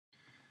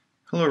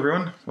Hello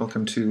everyone,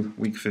 welcome to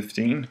week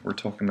 15. We're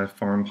talking about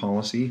foreign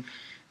policy.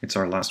 It's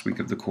our last week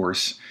of the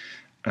course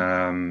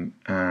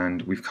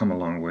and we've come a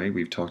long way.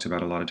 We've talked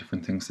about a lot of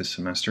different things this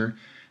semester.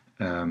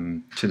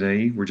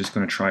 Today we're just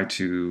going to try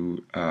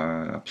to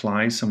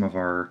apply some of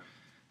our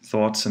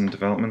thoughts and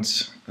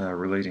developments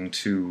relating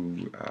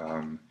to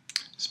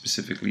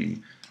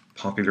specifically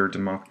popular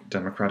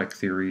democratic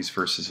theories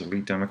versus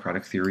elite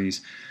democratic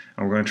theories.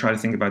 And we're going to try to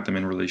think about them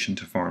in relation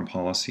to foreign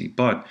policy.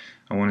 But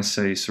I want to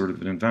say sort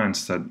of in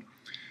advance that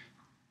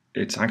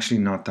it's actually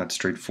not that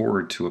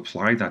straightforward to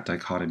apply that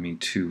dichotomy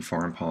to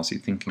foreign policy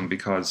thinking,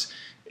 because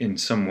in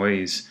some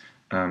ways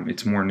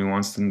it's more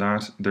nuanced than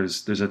that.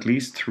 There's at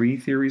least 3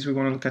 theories we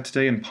want to look at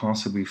today, and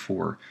possibly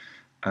 4.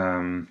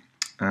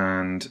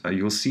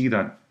 You'll see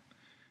that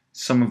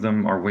some of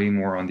them are way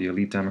more on the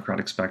elite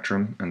democratic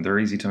spectrum, and they're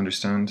easy to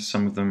understand.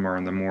 Some of them are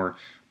on the more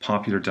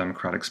popular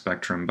democratic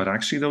spectrum, but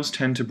actually those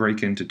tend to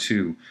break into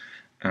 2.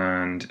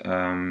 And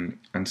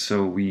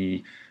so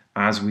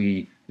as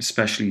we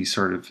especially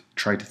sort of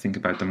try to think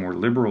about the more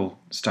liberal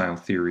style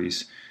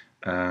theories,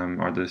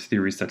 or the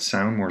theories that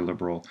sound more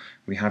liberal,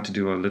 we have to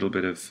do a little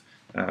bit of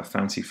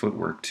fancy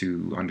footwork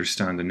to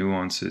understand the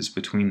nuances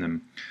between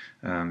them,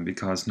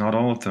 because not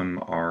all of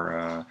them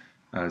are,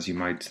 as you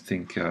might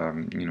think,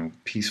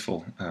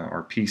 peaceful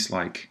or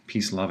peace-like,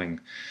 peace-loving.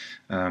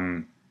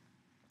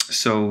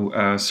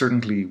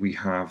 Certainly we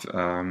have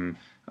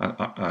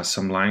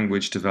some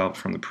language developed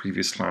from the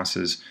previous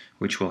classes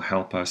which will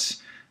help us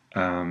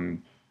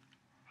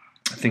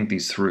think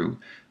these through,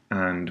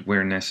 and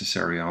where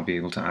necessary I'll be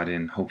able to add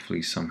in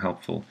hopefully some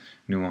helpful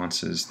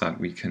nuances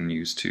that we can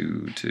use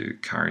to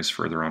carry us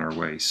further on our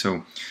way.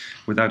 So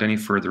without any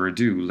further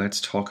ado, let's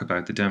talk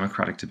about the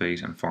democratic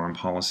debate and foreign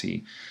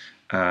policy.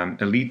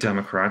 Elite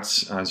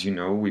Democrats, as you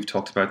know, we've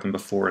talked about them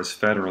before as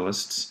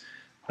federalists.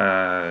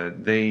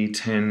 They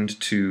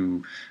tend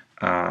to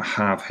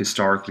have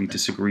historically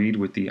disagreed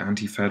with the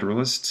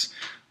anti-federalists,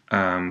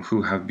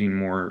 who have been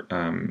more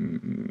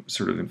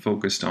sort of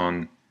focused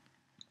on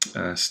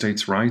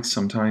states' rights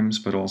sometimes,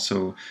 but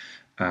also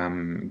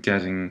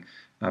getting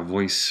a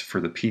voice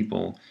for the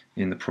people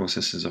in the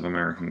processes of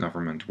American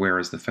government,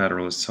 whereas the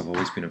Federalists have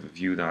always been of a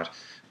view that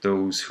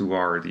those who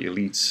are the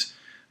elites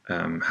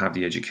have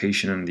the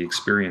education and the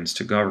experience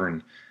to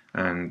govern,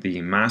 and the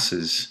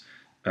masses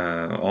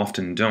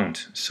often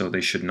don't, so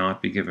they should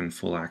not be given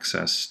full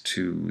access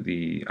to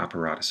the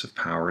apparatus of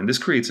power. And this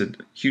creates a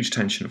huge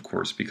tension, of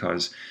course,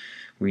 because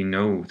we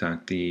know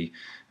that the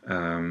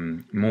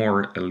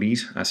more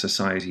elite a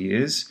society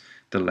is,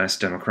 the less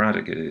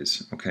democratic it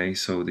is. Okay,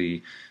 so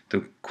the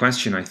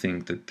question, I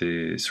think, that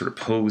the sort of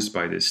posed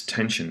by this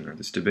tension or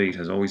this debate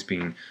has always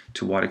been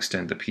to what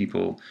extent the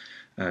people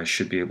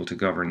should be able to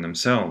govern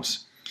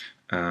themselves,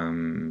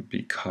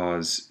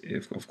 because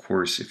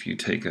if you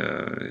take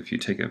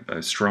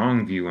a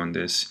strong view on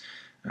this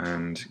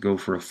and go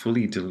for a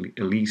fully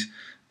elite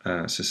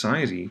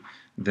society,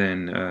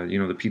 then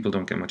the people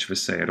don't get much of a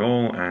say at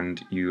all,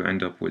 and you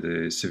end up with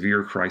a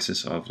severe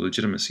crisis of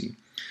legitimacy.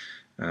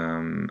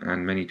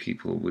 And many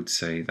people would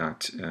say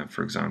that,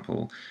 for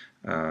example,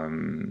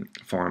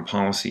 foreign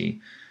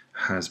policy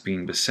has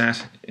been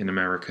beset in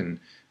American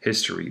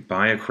history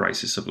by a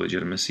crisis of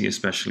legitimacy,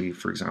 especially,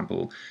 for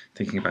example,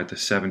 thinking about the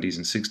 70s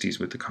and 60s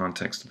with the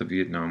context of the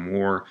Vietnam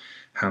War,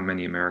 how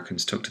many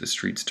Americans took to the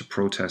streets to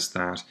protest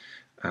that,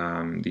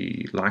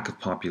 the lack of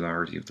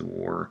popularity of the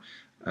war,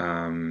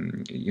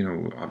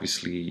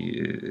 obviously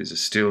is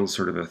still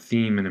sort of a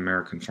theme in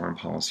American foreign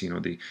policy,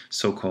 the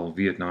so-called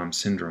Vietnam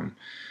syndrome.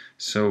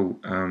 So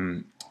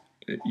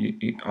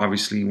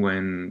obviously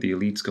when the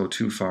elites go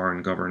too far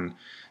and govern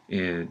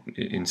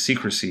in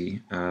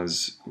secrecy,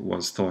 as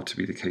was thought to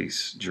be the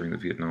case during the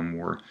Vietnam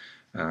War,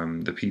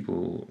 the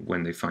people,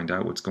 when they find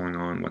out what's going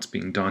on, what's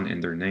being done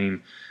in their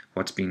name,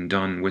 what's being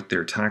done with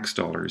their tax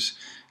dollars,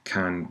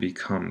 can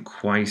become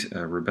quite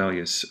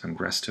rebellious and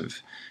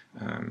restive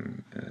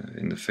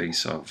in the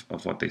face of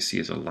what they see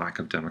as a lack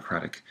of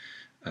democratic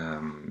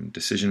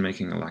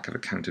decision-making, a lack of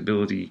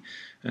accountability,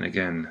 and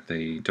again,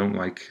 they don't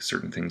like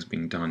certain things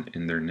being done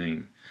in their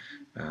name.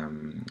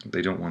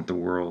 They don't want the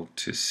world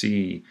to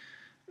see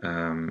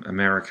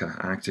America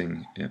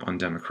acting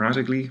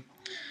undemocratically,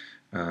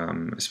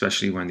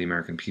 especially when the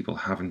American people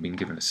haven't been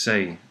given a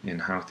say in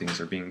how things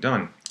are being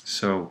done.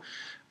 So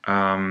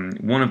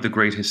one of the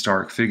great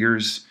historic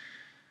figures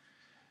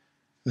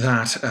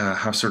that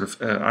have sort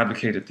of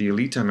advocated the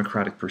elite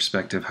democratic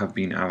perspective have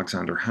been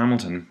Alexander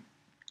Hamilton,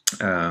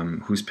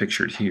 who's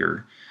pictured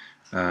here.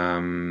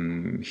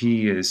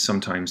 He is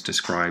sometimes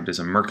described as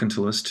a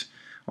mercantilist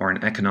or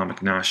an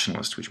economic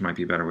nationalist, which might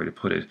be a better way to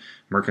put it.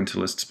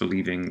 Mercantilists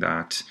believing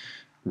that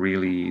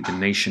really the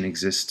nation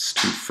exists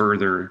to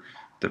further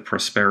the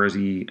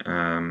prosperity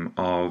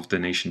of the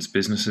nation's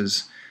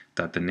businesses,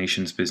 that the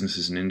nation's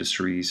businesses and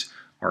industries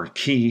are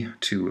key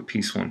to a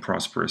peaceful and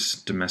prosperous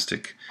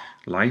domestic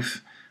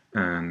life,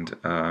 and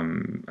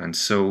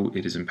so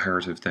it is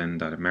imperative then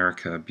that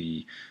America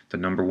be the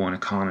 #1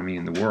 economy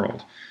in the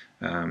world.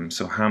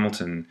 So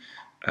Hamilton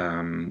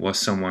was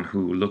someone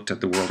who looked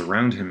at the world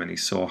around him, and he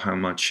saw how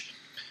much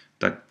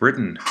that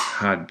Britain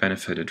had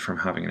benefited from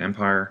having an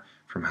empire,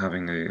 from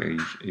having a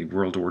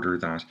world order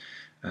that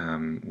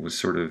was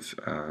sort of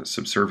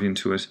subservient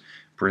to it.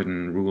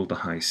 Britain ruled the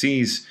high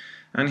seas,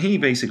 and he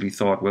basically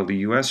thought, well, the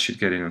US should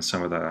get in on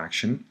some of that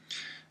action.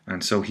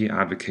 And so he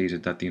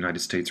advocated that the United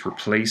States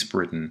replace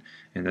Britain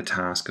in the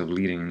task of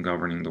leading and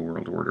governing the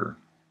world order,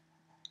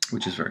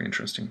 which is very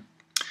interesting.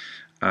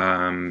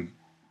 So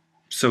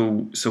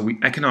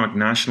economic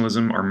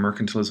nationalism, or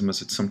mercantilism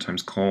as it's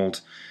sometimes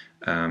called,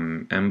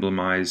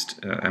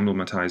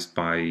 emblematized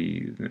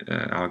by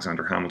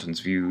Alexander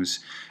Hamilton's views,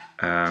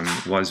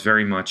 was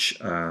very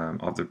much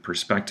of the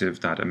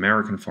perspective that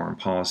American foreign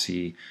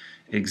policy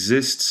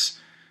exists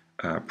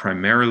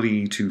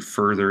primarily to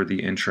further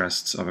the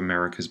interests of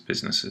America's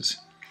businesses,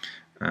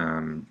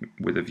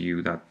 with a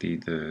view that the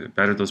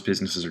better those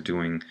businesses are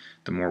doing,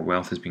 the more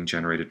wealth is being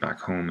generated back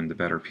home, and the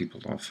better people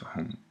of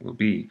home will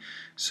be.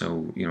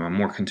 So, a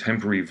more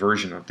contemporary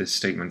version of this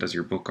statement, as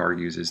your book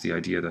argues, is the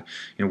idea that,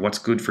 what's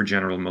good for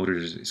General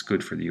Motors is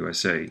good for the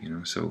USA.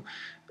 So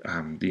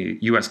the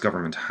U.S.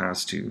 government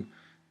has to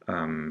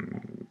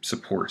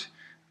support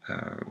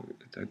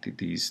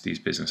these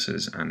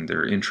businesses and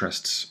their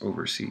interests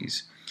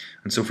overseas.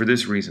 And so for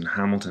this reason,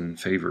 Hamilton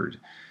favored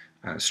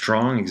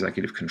strong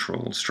executive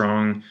control,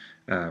 strong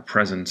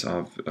presence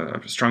of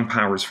strong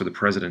powers for the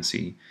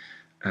presidency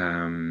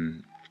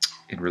in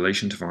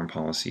relation to foreign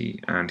policy,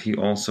 and he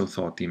also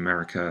thought the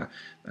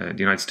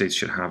United States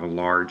should have a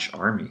large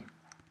army,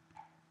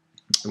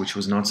 which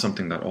was not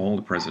something that all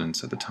the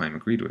presidents at the time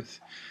agreed with.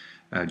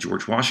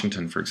 George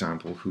Washington, for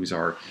example, who's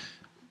our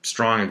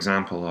strong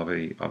example of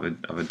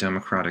a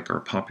democratic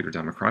or popular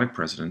democratic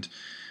president,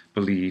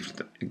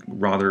 believed,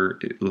 rather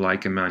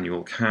like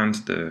Immanuel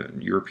Kant, the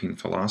European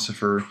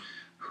philosopher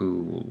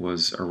who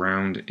was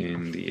around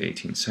in the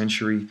 18th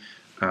century,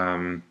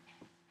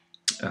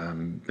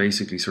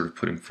 basically sort of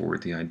putting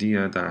forward the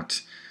idea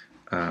that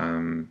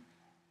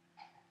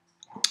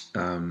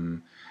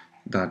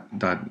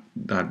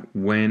that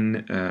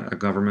when a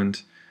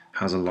government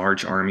has a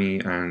large army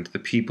and the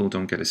people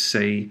don't get a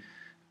say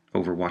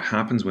over what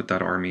happens with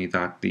that army,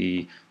 that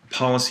the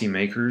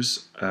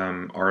policymakers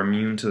are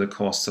immune to the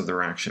costs of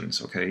their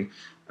actions. Okay,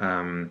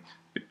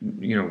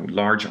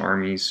 large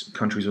armies,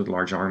 countries with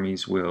large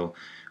armies will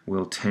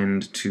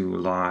tend to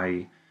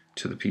lie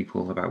to the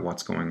people about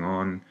what's going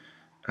on.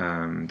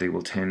 They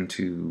will tend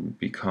to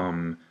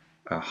become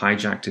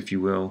hijacked, if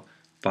you will,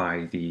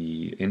 by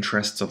the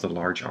interests of the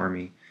large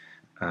army,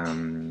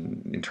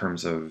 in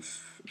terms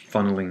of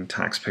funneling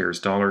taxpayers'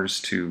 dollars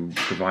to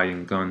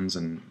providing guns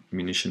and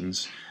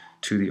munitions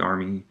to the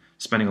army,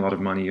 spending a lot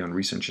of money on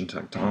research and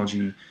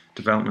technology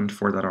development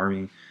for that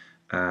army,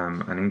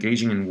 and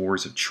engaging in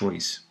wars of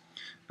choice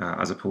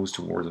as opposed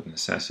to wars of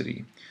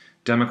necessity.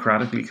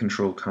 Democratically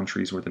controlled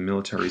countries where the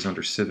military is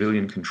under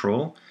civilian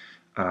control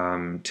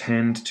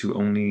tend to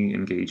only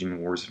engage in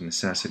wars of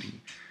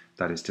necessity.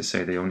 That is to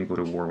say, they only go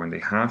to war when they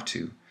have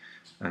to.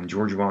 And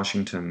George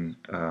Washington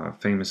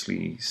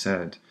famously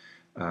said,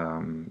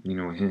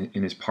 in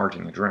his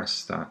parting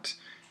address, that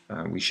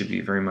we should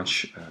be very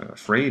much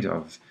afraid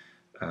of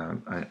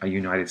a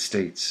United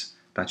States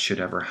that should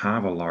ever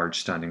have a large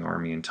standing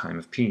army in time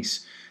of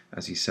peace.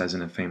 As he says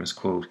in a famous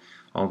quote,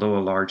 "Although a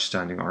large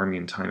standing army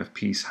in time of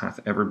peace hath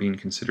ever been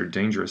considered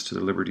dangerous to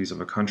the liberties of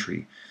a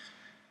country,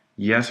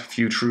 yet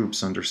few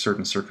troops under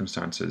certain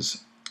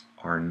circumstances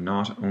are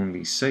not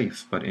only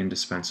safe but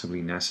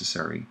indispensably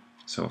necessary."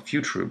 So a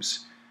few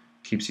troops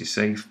keeps you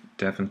safe,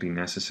 definitely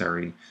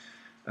necessary,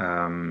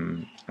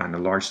 and a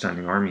large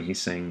standing army, he's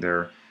saying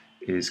there,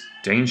 is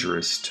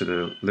dangerous to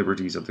the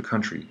liberties of the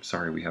country.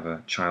 Sorry, we have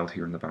a child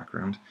here in the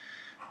background.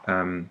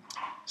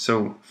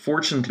 So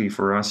fortunately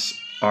for us,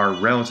 our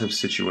relative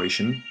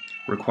situation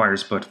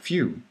requires but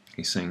few.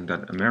 He's saying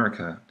that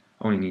America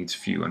only needs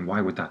few. And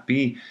why would that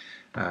be?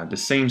 The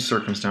same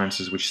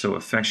circumstances which so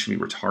effectually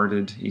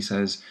retarded, he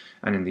says,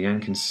 and in the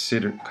end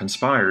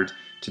conspired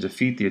to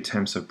defeat the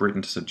attempts of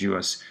Britain to subdue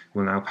us,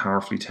 will now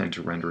powerfully tend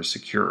to render us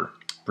secure.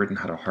 Britain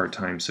had a hard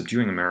time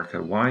subduing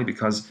America. Why?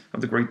 Because of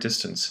the great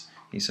distance.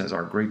 He says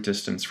our great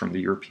distance from the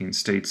European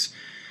states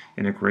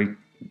in a great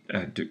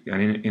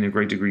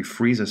degree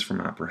frees us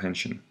from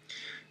apprehension,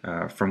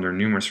 from their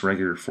numerous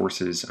regular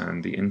forces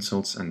and the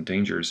insults and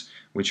dangers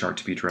which are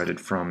to be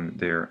dreaded from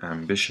their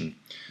ambition.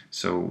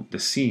 So the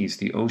seas,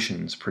 the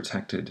oceans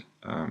protected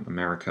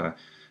America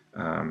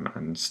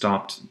and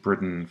stopped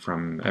Britain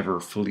from ever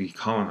fully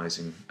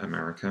colonizing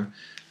America.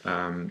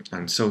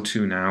 And so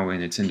too now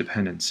in its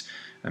independence,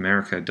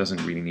 America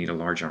doesn't really need a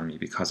large army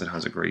because it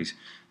has a great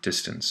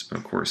distance. But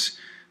of course,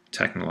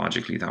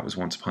 technologically, that was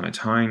once upon a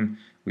time.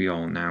 We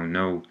all now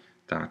know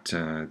that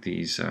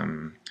these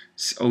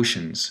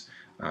oceans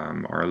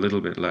are a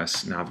little bit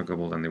less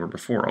navigable than they were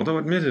before. Although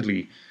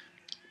admittedly,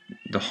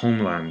 the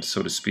homeland,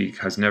 so to speak,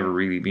 has never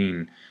really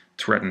been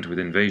threatened with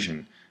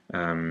invasion.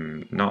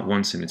 Not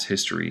once in its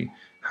history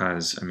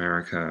has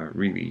America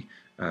really,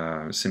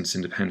 since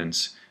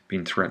independence,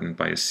 been threatened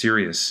by a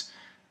serious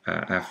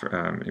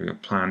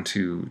plan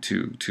to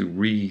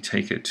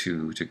retake it,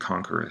 to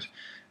conquer it.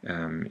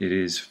 it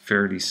is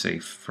fairly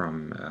safe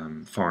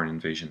from foreign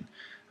invasion.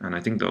 And I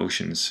think the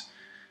oceans,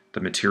 the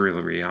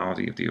material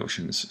reality of the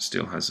oceans,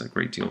 still has a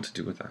great deal to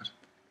do with that.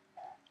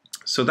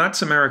 So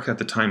that's America at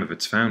the time of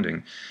its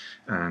founding,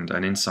 and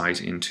an insight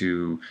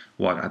into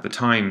what at the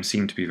time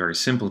seemed to be a very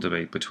simple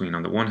debate between,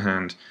 on the one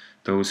hand,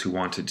 those who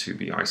wanted to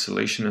be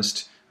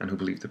isolationist and who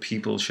believed the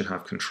people should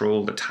have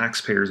control, the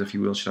taxpayers, if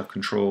you will, should have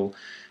control.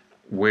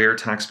 Where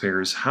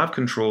taxpayers have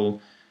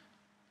control,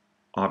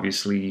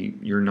 obviously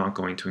you're not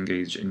going to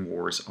engage in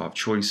wars of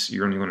choice,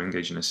 you're only going to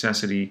engage in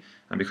necessity,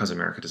 and because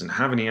America doesn't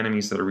have any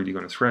enemies that are really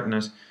going to threaten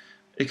it,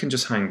 it can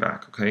just hang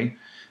back, okay?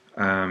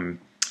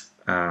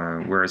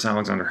 Whereas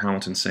Alexander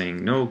Hamilton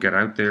saying, no, get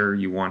out there,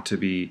 you want to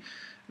be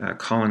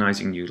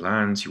colonizing new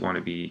lands, you want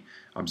to be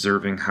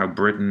observing how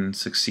Britain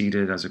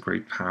succeeded as a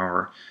great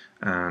power,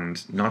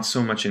 and not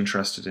so much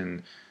interested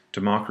in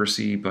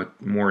democracy,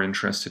 but more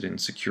interested in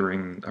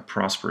securing a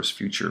prosperous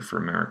future for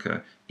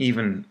America,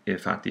 even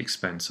if at the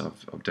expense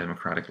of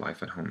democratic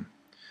life at home.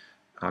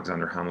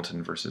 Alexander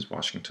Hamilton versus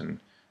Washington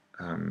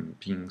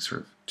being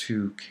sort of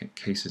two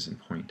cases in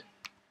point.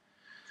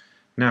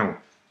 Now,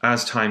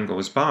 as time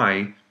goes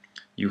by,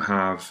 you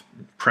have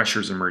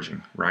pressures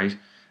emerging, right?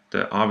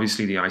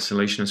 Obviously, the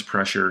isolationist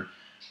pressure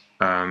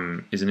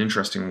is an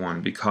interesting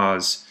one,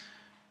 because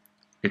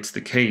it's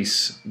the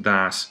case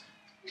that,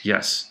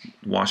 yes,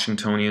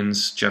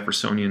 Washingtonians,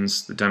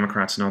 Jeffersonians, the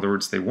Democrats, in other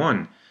words, they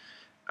won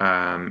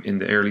in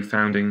the early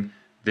founding.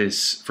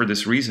 For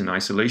this reason,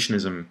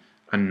 isolationism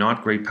and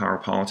not great power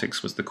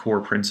politics was the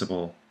core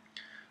principle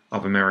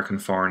of American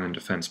foreign and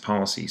defense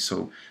policy.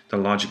 So the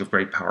logic of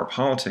great power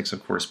politics,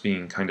 of course,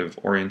 being kind of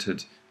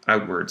oriented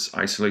outwards,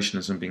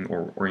 isolationism being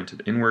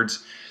oriented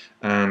inwards.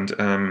 And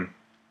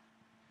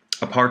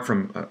apart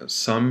from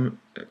some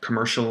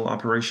commercial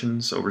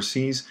operations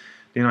overseas,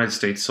 the United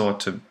States sought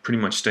to pretty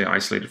much stay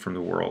isolated from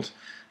the world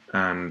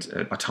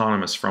and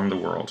autonomous from the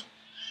world.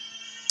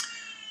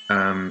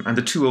 And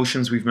the two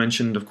oceans we've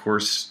mentioned, of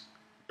course,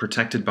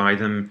 protected by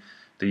them,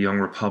 the young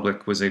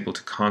republic was able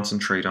to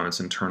concentrate on its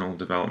internal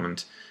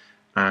development.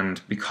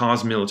 And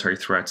because military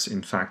threats,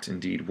 in fact,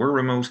 indeed, were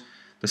remote,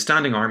 the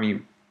standing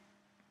army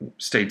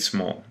stayed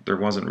small. There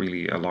wasn't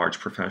really a large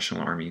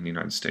professional army in the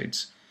United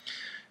States.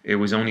 It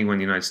was only when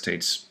the United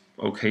States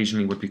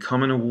occasionally would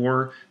become in a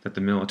war that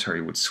the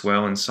military would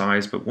swell in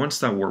size. But once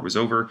that war was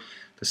over,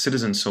 the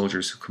citizen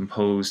soldiers who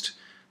composed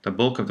the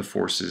bulk of the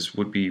forces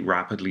would be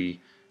rapidly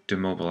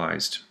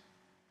demobilized.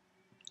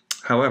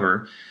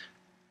 However,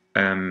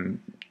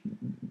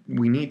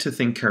 we need to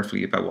think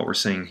carefully about what we're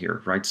saying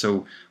here, right?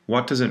 So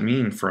what does it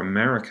mean for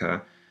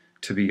America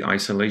to be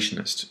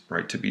isolationist,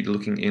 right? To be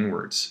looking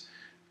inwards?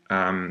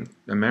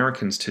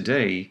 Americans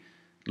today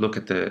look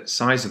at the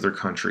size of their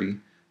country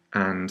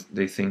and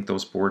they think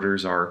those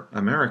borders are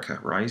America,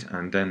 right?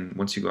 And then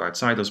once you go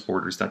outside those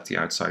borders, that's the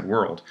outside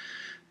world.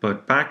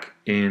 But back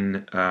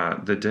in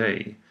the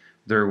day,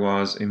 there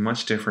was a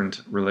much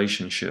different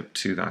relationship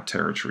to that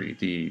territory.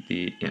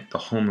 The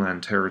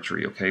homeland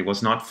territory, okay,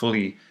 was not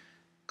fully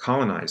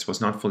colonized,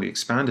 was not fully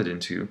expanded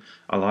into.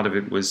 A lot of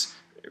it was,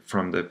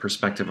 from the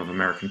perspective of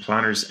American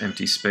planners,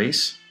 empty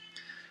space.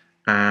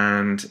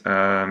 And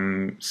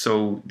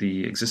so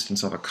the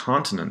existence of a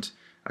continent,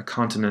 a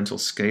continental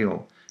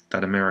scale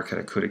that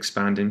America could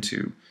expand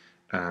into,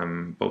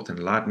 both in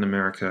Latin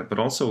America, but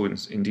also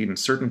indeed in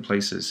certain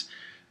places,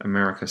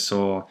 America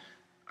saw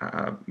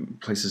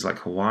places like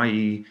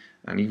Hawaii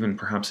and even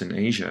perhaps in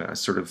Asia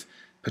as sort of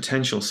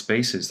potential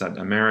spaces that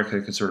America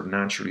could sort of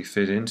naturally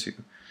fit into.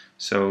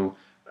 So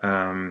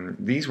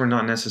these were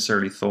not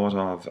necessarily thought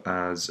of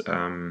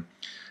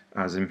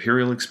as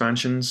imperial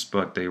expansions,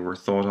 but they were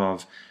thought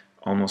of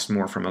almost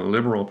more from a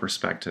liberal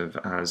perspective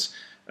as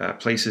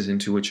places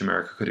into which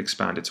America could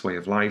expand its way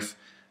of life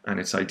and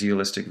its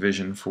idealistic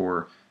vision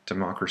for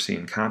democracy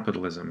and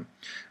capitalism.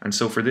 And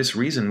so for this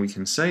reason, we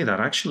can say that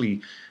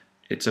actually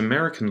it's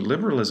American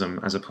liberalism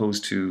as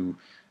opposed to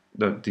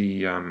the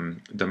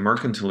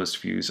mercantilist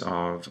views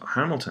of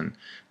Hamilton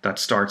that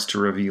starts to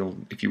reveal,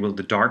 if you will,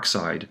 the dark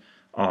side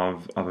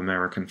of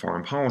American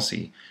foreign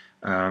policy.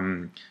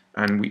 And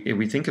if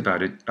we think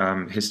about it,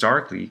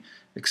 historically,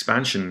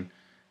 expansion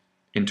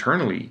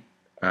internally,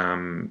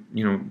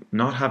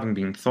 not having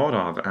been thought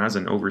of as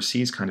an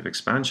overseas kind of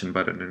expansion,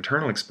 but an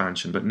internal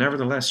expansion, but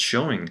nevertheless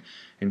showing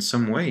in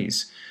some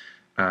ways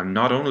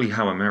not only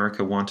how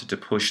America wanted to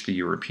push the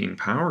European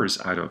powers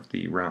out of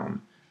the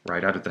realm,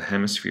 right, out of the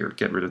hemisphere,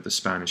 get rid of the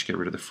Spanish, get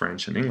rid of the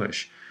French and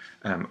English,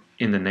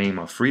 in the name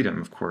of freedom,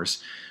 of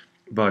course,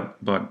 but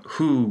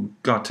who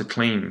got to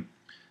claim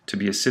to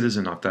be a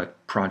citizen of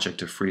that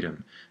project of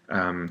freedom?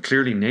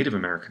 Clearly, Native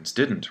Americans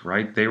didn't,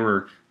 right? They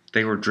were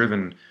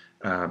driven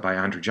by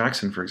Andrew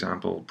Jackson, for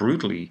example,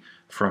 brutally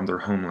from their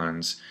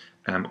homelands,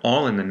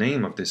 all in the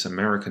name of this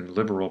American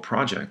liberal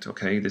project,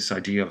 okay, this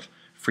idea of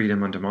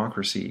freedom and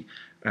democracy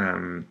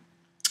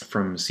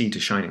from sea to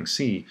shining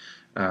sea.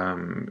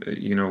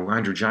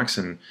 Andrew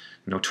Jackson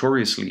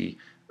notoriously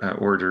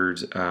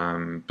ordered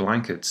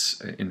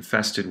blankets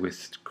infested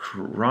with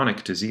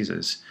chronic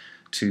diseases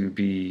to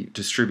be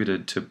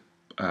distributed to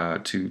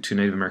to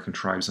Native American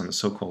tribes on the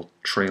so-called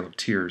Trail of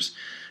Tears,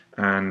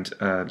 and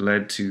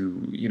led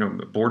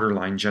to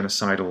borderline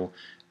genocidal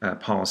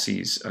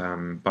policies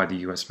by the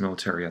U.S.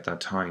 military at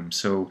that time.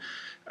 So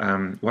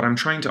what I'm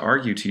trying to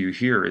argue to you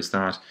here is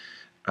that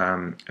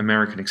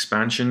American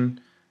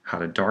expansion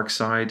had a dark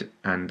side,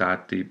 and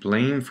that the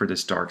blame for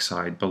this dark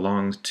side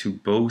belonged to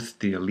both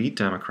the elite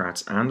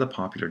Democrats and the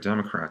popular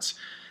Democrats.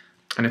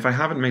 And if I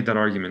haven't made that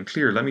argument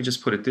clear, let me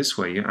just put it this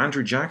way.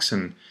 Andrew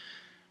Jackson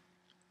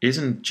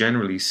isn't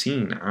generally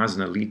seen as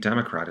an elite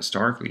Democrat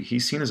historically.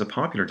 He's seen as a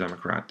popular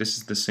Democrat. This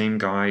is the same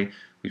guy,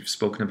 we've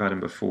spoken about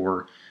him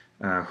before,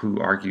 who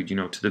argued,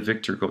 to the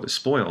victor go the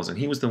spoils. And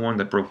he was the one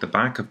that broke the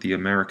back of the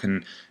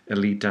American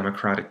elite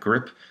Democratic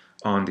grip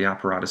on the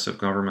apparatus of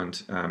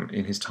government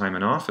in his time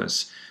in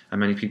office. And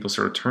many people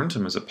sort of turned to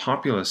him as a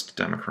populist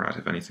Democrat,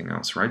 if anything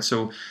else, right?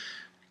 So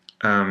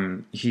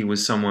he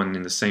was someone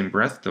in the same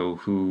breath, though,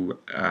 who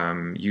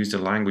used a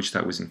language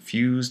that was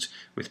infused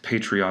with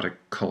patriotic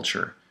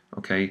culture.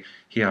 Okay,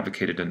 he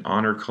advocated an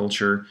honor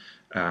culture.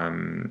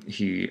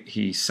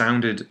 He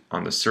sounded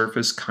on the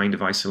surface kind of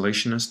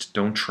isolationist.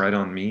 Don't tread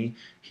on me,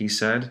 he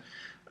said.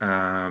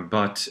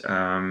 But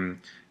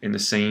in the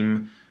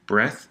same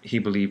breath, he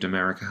believed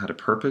America had a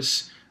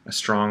purpose, a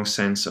strong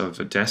sense of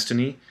a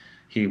destiny.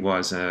 He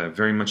was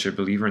very much a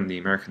believer in the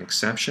American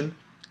exception,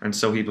 and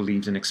so he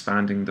believed in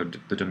expanding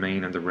the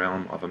domain and the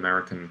realm of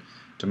American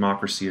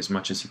democracy as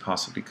much as he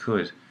possibly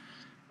could.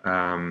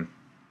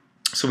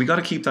 So we got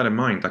to keep that in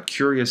mind, that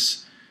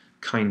curious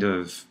kind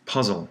of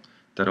puzzle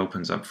that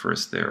opens up for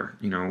us there.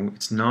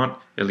 It's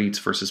not elites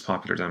versus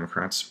popular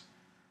Democrats.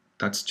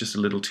 That's just a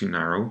little too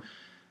narrow.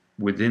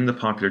 Within the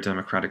popular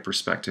Democratic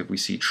perspective, we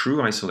see true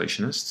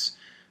isolationists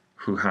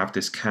who have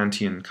this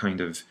Kantian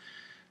kind of,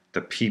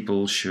 the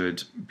people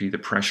should be the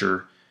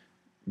pressure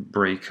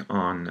brake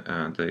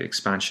on the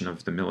expansion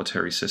of the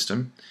military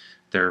system,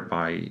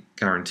 thereby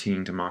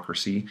guaranteeing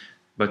democracy.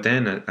 But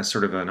then as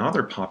sort of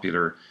another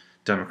popular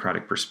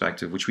Democratic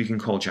perspective, which we can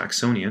call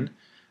Jacksonian,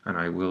 and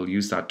I will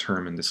use that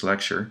term in this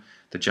lecture,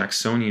 the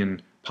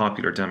Jacksonian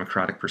popular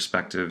Democratic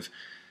perspective,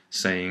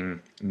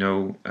 saying,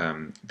 no,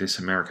 this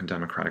American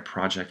democratic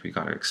project, we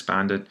got to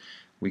expand it,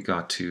 we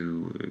got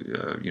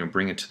to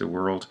bring it to the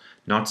world,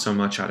 not so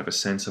much out of a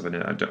sense of an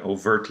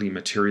overtly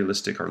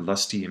materialistic or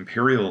lusty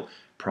imperial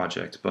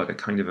project, but a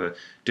kind of a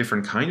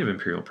different kind of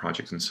imperial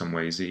project in some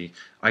ways, the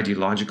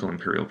ideological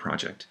imperial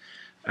project.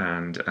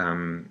 And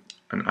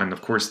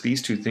of course,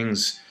 these two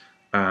things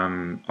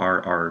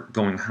are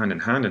going hand in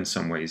hand in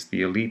some ways.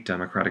 The elite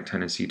democratic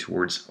tendency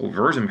towards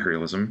overt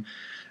imperialism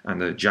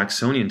and the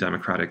Jacksonian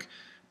democratic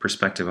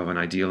perspective of an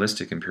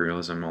idealistic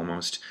imperialism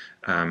almost.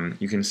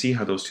 You can see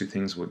how those two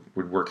things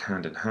would work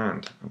hand in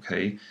hand,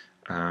 okay?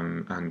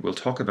 And we'll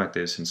talk about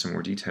this in some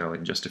more detail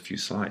in just a few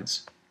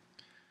slides.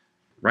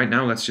 Right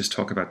now, let's just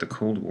talk about the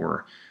Cold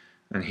War.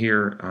 And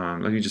here,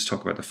 let me just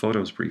talk about the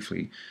photos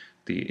briefly.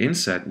 The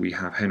inset, we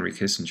have Henry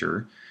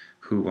Kissinger,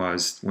 who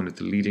was one of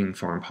the leading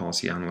foreign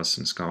policy analysts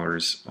and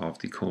scholars of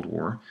the Cold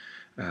War,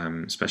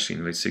 especially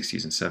in the late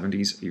 60s and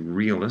 70s, a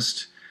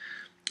realist,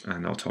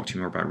 and I'll talk to you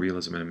more about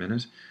realism in a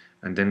minute.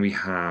 And then we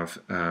have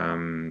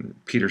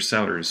Peter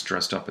Sellers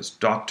dressed up as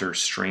Dr.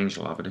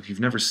 Strangelove. And if you've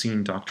never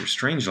seen Dr.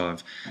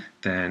 Strangelove,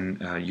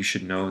 then you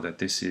should know that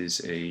this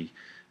is a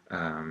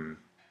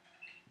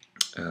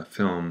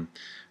film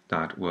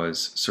that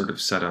was sort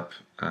of set up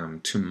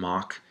to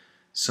mock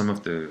some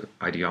of the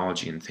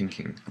ideology and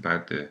thinking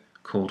about the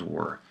Cold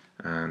War,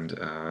 and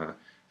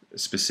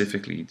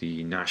specifically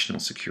the national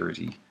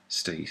security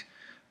state.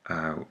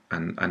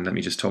 And let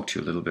me just talk to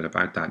you a little bit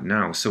about that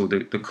now. So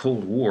the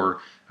Cold War,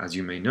 as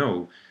you may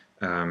know,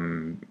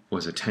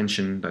 was a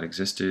tension that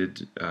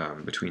existed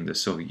between the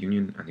Soviet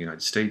Union and the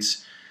United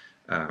States.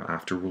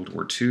 After World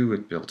War II,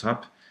 it built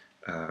up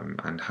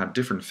and had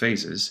different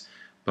phases.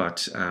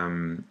 But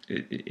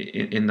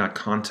in that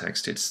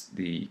context, it's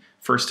the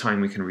first time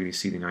we can really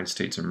see the United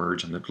States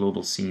emerge on the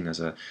global scene as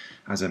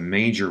a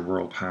major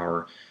world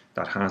power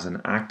that has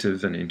an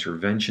active and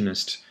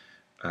interventionist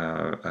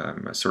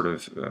sort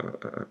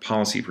of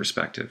policy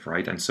perspective,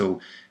 right? And so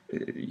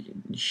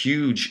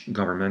huge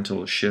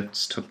governmental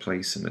shifts took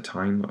place in the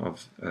time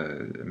of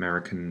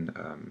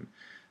American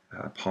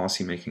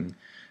policy making.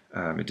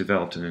 It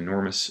developed an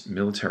enormous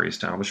military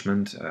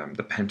establishment.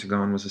 The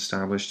Pentagon was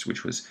established,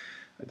 which was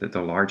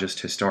the largest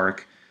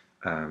historic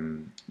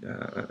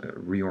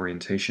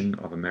reorientation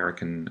of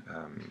American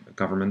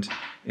government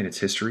in its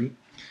history.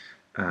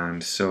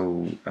 And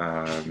so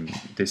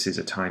this is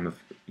a time of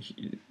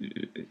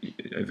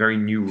a very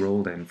new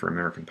role then for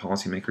American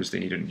policymakers. They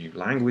needed a new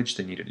language,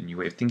 they needed a new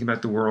way of thinking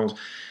about the world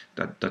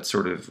that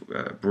sort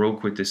of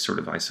broke with this sort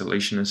of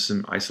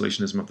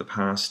isolationism of the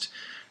past,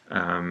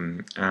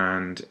 and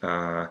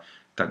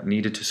that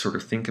needed to sort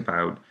of think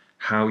about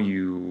how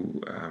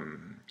you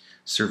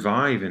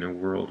survive in a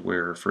world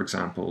where, for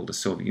example, the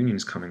Soviet Union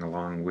is coming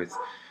along with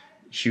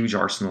huge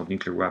arsenal of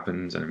nuclear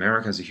weapons, and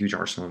America has a huge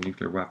arsenal of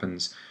nuclear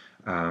weapons.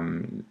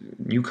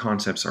 New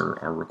concepts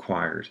are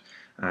required,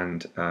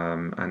 and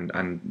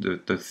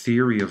the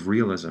theory of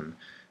realism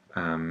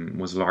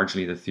was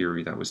largely the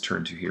theory that was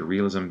turned to here.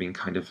 Realism being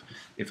kind of,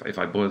 if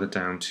I boil it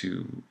down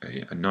to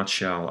a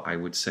nutshell, I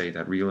would say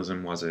that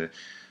realism was a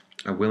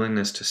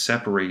willingness to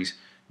separate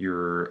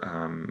your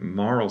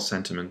moral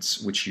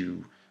sentiments, which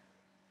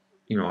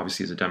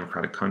obviously as a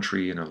democratic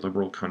country and a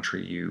liberal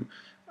country, you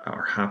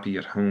are happy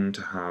at home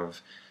to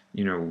have,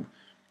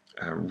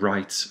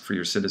 rights for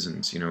your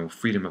citizens,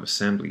 freedom of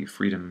assembly,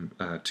 freedom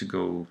to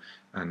go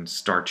and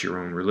start your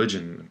own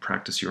religion and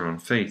practice your own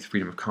faith,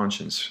 freedom of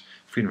conscience,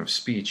 freedom of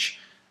speech,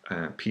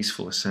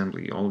 peaceful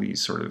assembly, all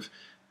these sort of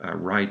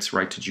rights,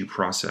 right to due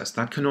process.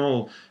 That can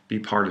all be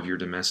part of your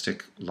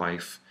domestic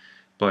life.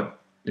 But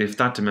if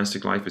that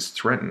domestic life is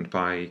threatened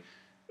by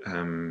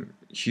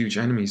huge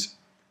enemies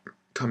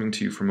coming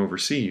to you from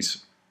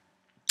overseas,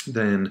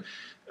 then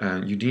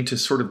you need to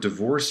sort of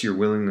divorce your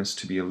willingness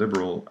to be a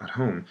liberal at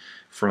home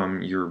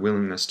from your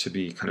willingness to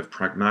be kind of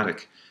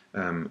pragmatic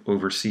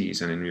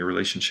overseas and in your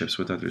relationships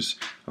with others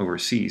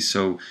overseas.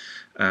 So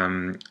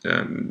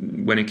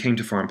when it came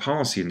to foreign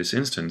policy in this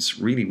instance,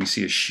 really we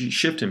see a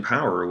shift in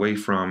power away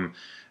from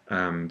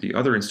the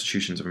other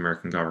institutions of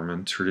American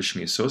government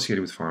traditionally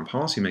associated with foreign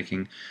policy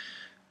making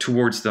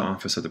towards the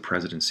office of the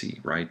presidency,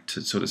 right?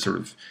 To sort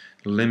of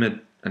limit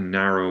and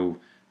narrow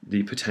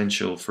the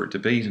potential for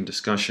debate and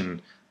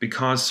discussion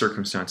because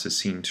circumstances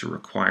seemed to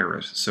require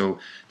it. So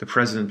the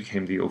president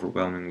became the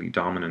overwhelmingly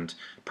dominant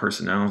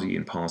personality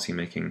in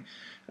policymaking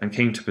and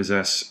came to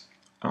possess,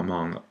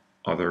 among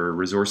other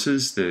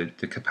resources, the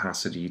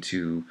capacity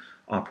to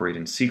operate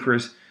in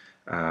secret,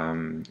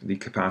 the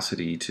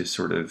capacity to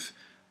sort of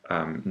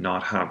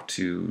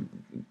the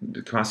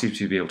capacity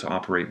to be able to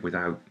operate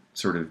without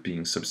sort of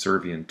being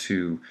subservient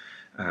to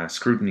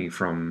scrutiny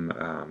from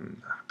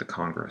the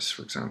Congress,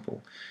 for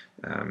example.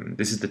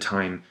 This is the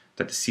time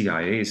that the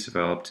CIA is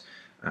developed,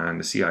 and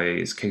the CIA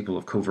is capable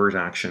of covert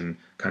action,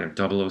 kind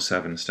of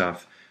 007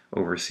 stuff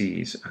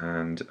overseas,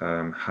 and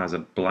has a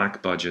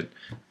black budget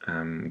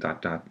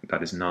that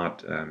is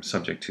not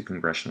subject to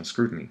congressional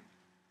scrutiny.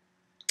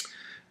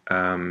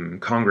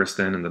 Congress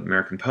then and the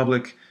American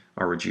public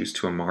are reduced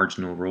to a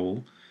marginal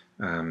role,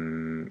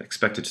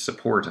 expected to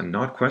support and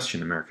not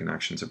question American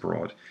actions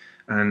abroad.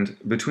 And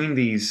between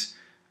these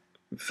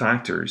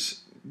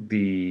factors,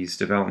 these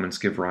developments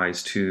give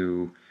rise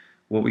to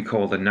what we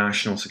call the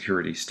national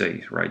security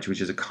state, right,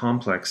 which is a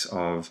complex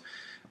of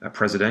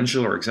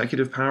presidential or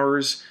executive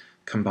powers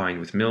combined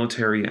with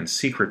military and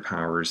secret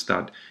powers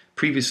that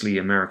previously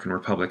American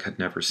Republic had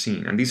never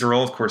seen. And these are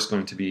all, of course,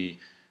 going to be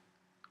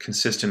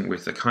consistent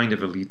with a kind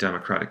of elite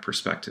democratic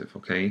perspective,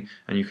 okay?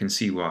 And you can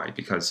see why,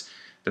 because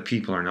the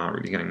people are not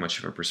really getting much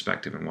of a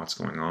perspective on what's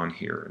going on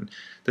here. And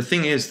the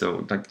thing is,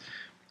 though, like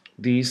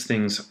these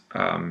things,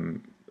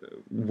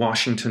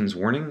 Washington's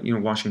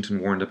warning,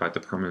 Washington warned about the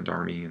permanent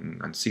army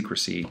and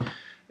secrecy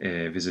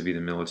vis-a-vis the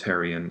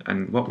military.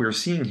 And what we're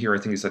seeing here, I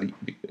think, is that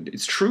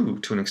it's true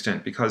to an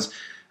extent, because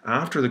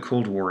after the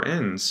Cold War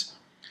ends,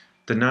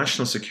 the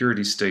national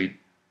security state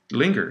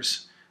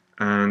lingers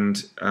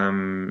and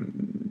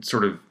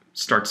sort of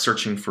starts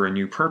searching for a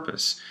new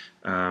purpose.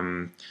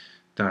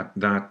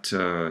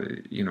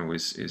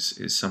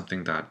 Is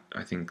something that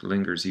I think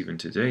lingers even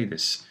today.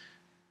 This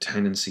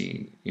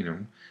tendency,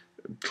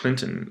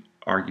 Clinton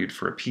argued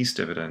for a peace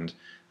dividend,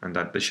 and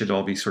that they should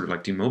all be sort of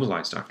like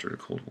demobilized after the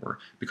Cold War,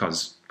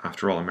 because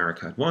after all,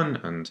 America had won,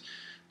 and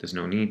there's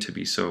no need to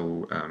be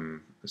so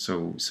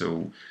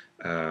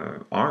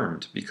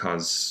armed,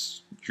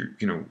 because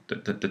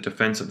the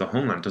defense of the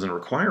homeland doesn't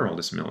require all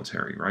this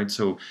military, right?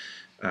 So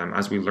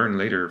as we learn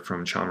later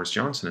from Chalmers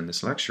Johnson in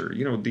this lecture,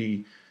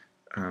 the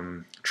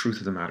truth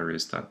of the matter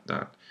is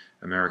that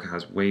America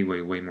has way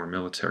more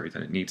military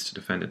than it needs to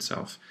defend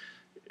itself.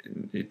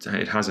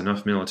 It has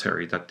enough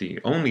military that the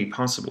only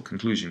possible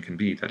conclusion can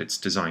be that it's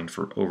designed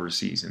for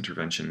overseas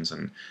interventions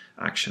and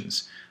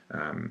actions.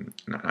 And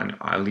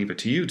I'll leave it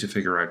to you to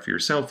figure out for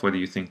yourself whether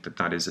you think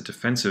that is a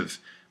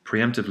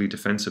preemptively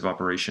defensive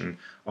operation,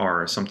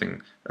 or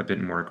something a bit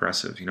more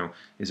aggressive.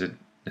 Is it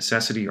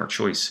necessity or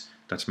choice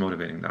that's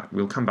motivating that?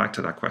 We'll come back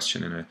to that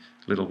question in a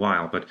little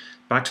while. But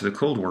back to the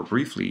Cold War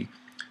briefly.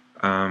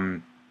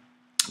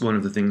 One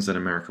of the things that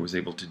America was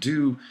able to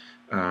do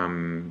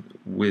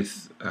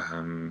with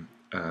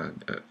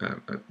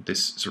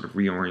this sort of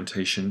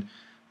reorientation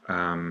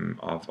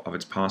of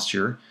its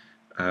posture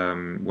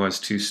was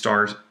to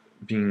start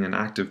being an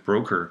active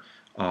broker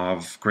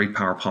of great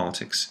power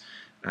politics,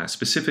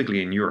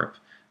 specifically in Europe,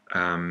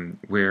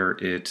 where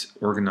it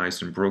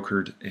organized and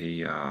brokered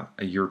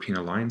a European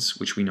alliance,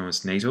 which we know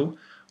as NATO,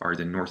 or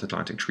the North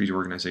Atlantic Treaty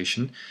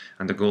Organization.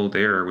 And the goal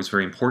there was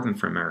very important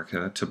for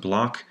America, to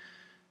block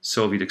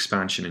Soviet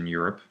expansion in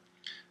Europe.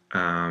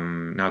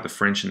 Now, the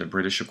French and the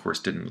British, of course,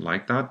 didn't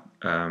like that,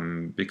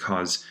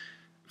 because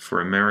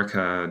for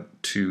America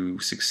to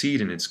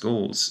succeed in its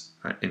goals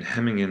in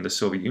hemming in the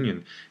Soviet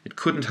Union, it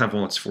couldn't have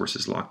all its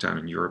forces locked down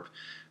in Europe,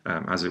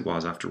 as it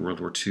was after World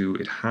War II.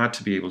 It had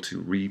to be able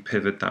to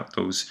repivot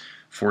those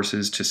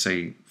forces to,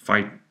 say,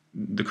 fight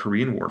the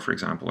Korean War, for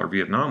example, or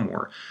Vietnam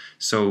War.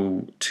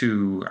 So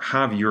to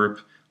have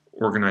Europe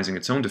organizing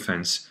its own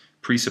defense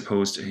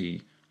presupposed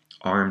a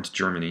armed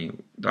Germany,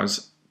 that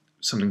was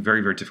something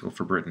very, very difficult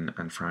for Britain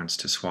and France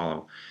to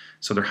swallow.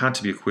 So there had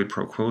to be a quid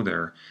pro quo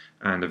there.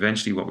 And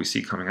eventually what we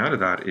see coming out of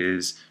that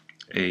is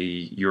a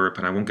Europe,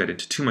 and I won't get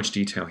into too much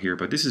detail here,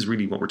 but this is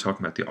really what we're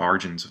talking about, the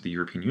origins of the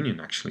European Union,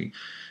 actually.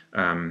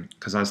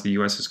 Because as the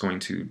US is going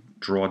to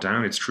draw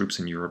down its troops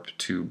in Europe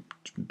to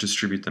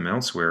distribute them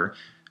elsewhere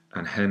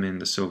and hem in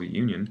the Soviet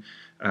Union,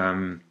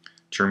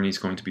 Germany is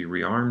going to be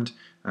rearmed,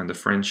 and the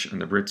French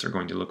and the Brits are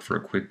going to look for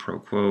a quid pro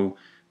quo,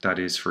 that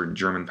is for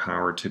German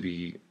power to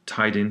be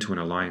tied into an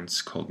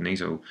alliance called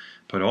NATO,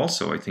 but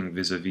also I think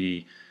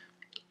vis-a-vis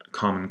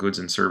common goods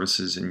and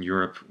services in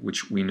Europe,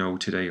 which we know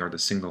today are the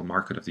single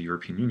market of the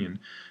European Union.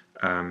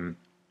 The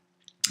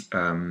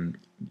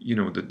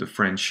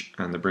French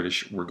and the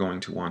British were going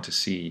to want to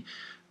see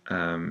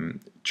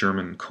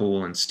German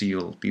coal and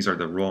steel. These are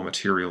the raw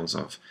materials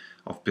of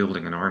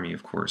building an army,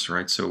 of course,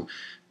 right? So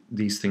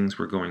these things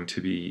were going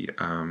to be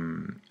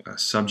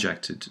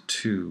subjected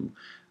to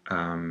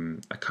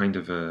a kind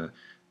of a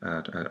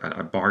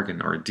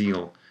bargain or a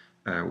deal,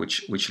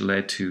 which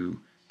led to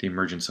the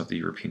emergence of the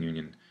European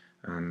Union.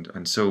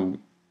 And so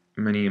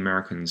many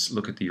Americans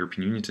look at the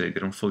European Union today,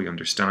 they don't fully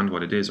understand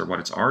what it is or what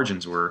its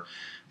origins were,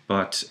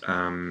 but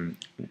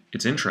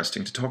it's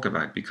interesting to talk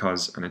about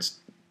because, and it's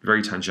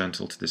very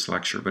tangential to this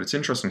lecture, but it's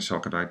interesting to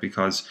talk about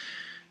because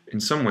in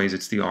some ways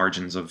it's the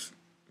origins of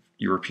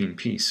European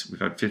peace.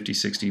 We've had 50,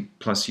 60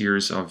 plus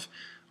years of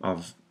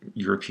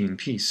European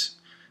peace.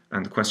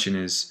 And the question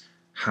is,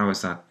 how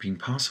has that been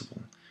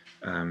possible?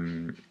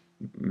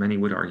 Many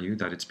would argue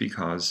that it's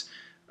because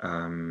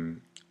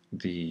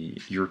the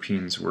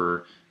Europeans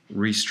were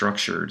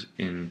restructured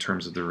in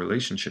terms of their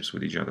relationships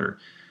with each other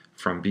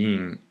from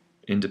being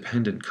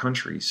independent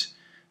countries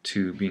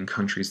to being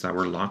countries that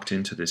were locked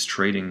into this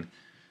trading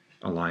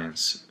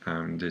alliance,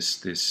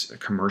 this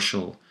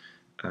commercial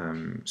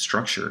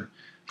structure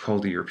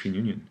called the European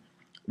Union,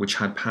 which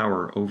had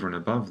power over and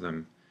above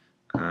them.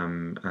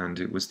 And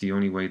it was the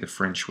only way the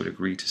French would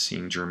agree to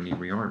seeing Germany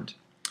rearmed.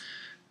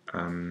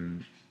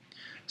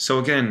 So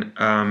again,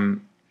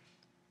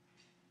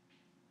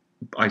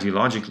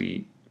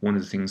 ideologically, one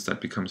of the things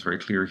that becomes very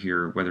clear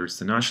here, whether it's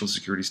the national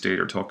security state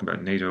or talking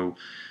about NATO,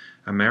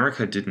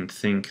 America didn't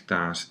think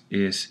that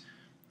it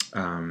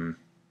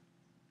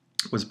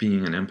was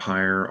being an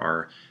empire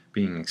or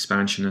being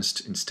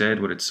expansionist.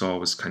 Instead, what it saw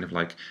was kind of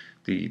like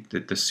the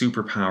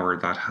superpower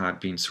that had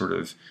been sort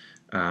of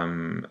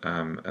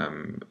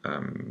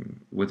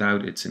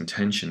without its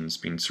intentions,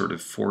 being sort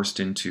of forced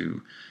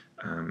into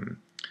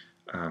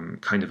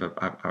kind of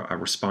a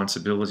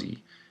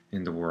responsibility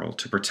in the world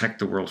to protect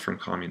the world from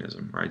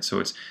communism, right? So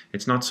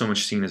it's not so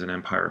much seen as an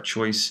empire of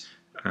choice.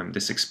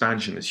 This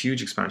expansion, this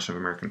huge expansion of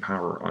American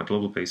power on a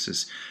global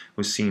basis,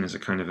 was seen as a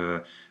kind of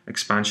a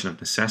expansion of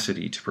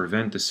necessity to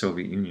prevent the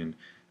Soviet Union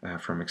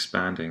from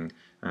expanding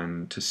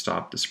and to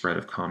stop the spread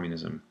of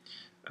communism.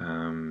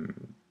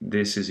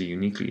 This is a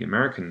uniquely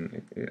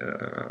American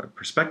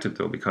perspective,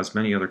 though, because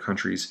many other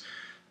countries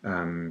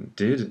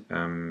did,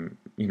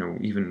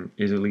 even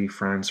Italy,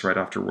 France, right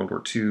after World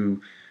War II,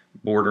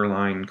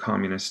 borderline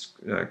communist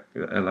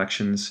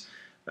elections.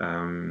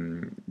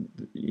 So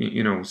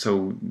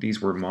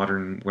these were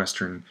modern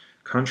Western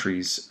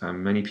countries.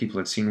 Many people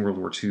had seen World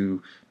War II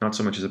not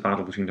so much as a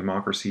battle between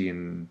democracy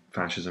and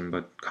fascism,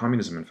 but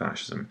communism and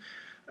fascism,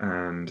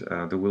 and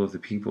the will of the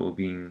people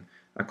being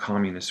a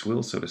communist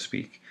will, so to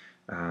speak.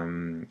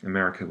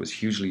 America was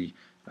hugely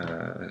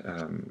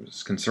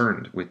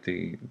concerned with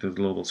the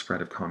global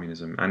spread of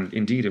communism, and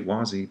indeed it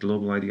was a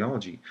global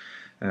ideology.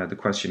 The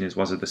question is,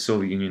 was it the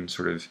Soviet Union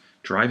sort of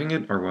driving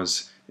it, or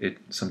was it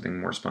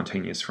something more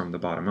spontaneous from the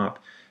bottom up?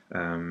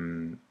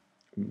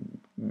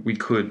 We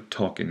could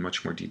talk in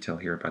much more detail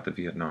here about the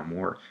Vietnam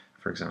War,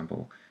 for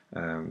example,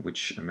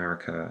 which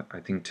America, I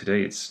think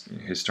today,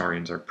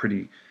 historians are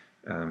pretty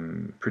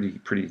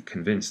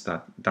convinced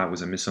that that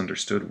was a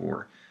misunderstood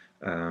war.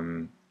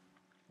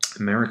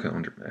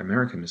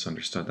 America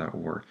misunderstood that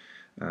war,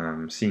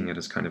 seeing it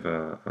as kind of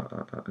a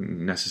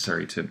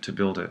necessary to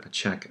build a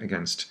check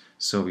against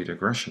Soviet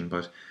aggression.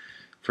 But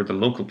for the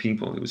local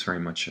people, it was very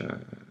much a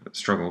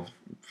struggle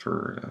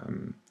for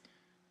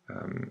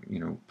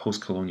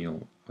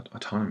post-colonial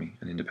autonomy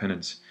and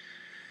independence.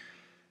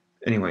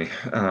 Anyway,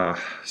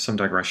 some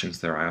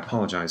digressions there. I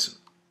apologize.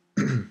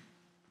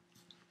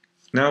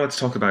 Now let's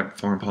talk about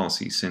foreign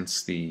policy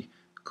since the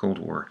Cold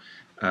War.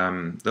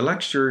 The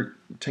lecture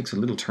takes a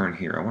little turn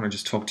here. I want to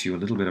just talk to you a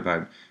little bit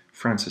about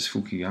Francis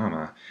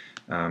Fukuyama.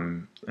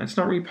 It's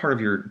not really part of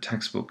your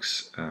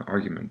textbook's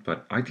argument,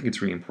 but I think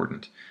it's really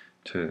important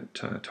to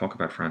talk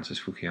about Francis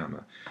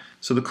Fukuyama.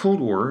 So the Cold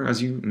War,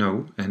 as you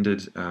know,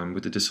 ended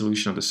with the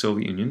dissolution of the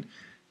Soviet Union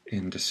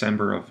in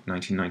December of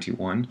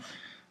 1991.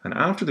 And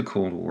after the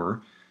Cold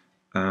War,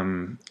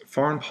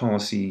 foreign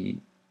policy,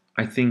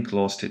 I think,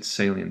 lost its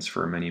salience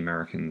for many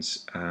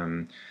Americans.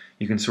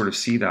 You can sort of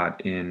see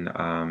that in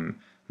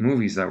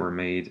movies that were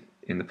made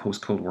in the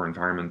post-Cold War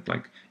environment,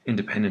 like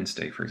Independence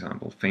Day, for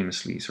example,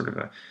 famously sort of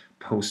a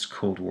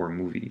post-Cold War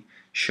movie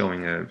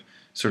showing a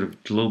sort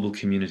of global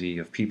community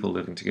of people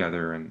living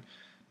together and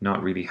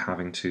not really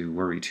having to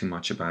worry too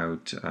much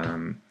about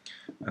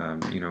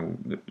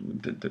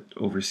the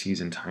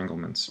overseas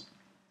entanglements.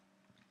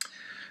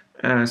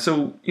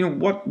 So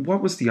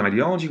what was the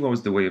ideology? What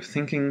was the way of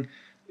thinking?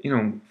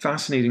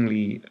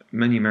 Fascinatingly,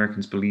 many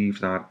Americans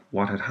believe that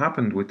what had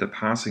happened with the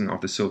passing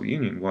of the Soviet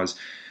Union was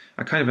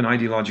a kind of an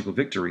ideological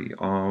victory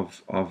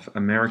of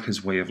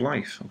America's way of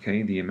life.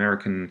 Okay, the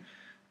American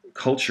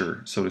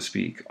culture, so to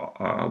speak,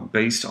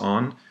 based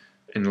on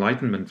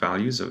Enlightenment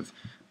values of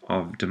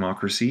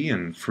democracy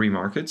and free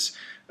markets,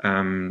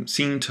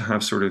 seemed to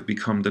have sort of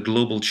become the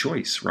global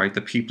choice. Right,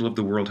 the people of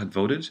the world had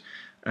voted,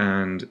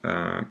 and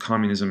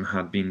communism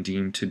had been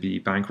deemed to be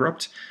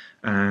bankrupt,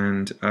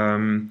 and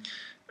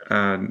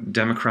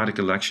democratic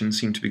elections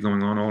seemed to be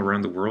going on all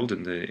around the world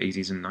in the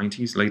 80s and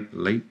 90s, late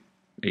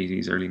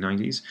 80s, early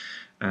 90s.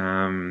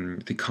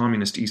 The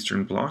communist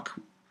Eastern Bloc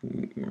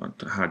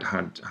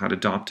had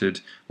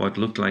adopted what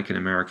looked like an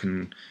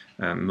American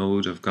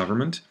mode of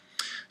government.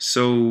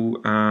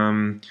 So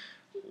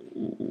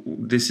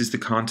this is the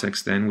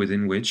context then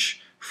within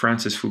which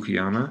Francis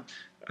Fukuyama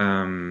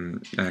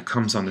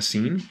comes on the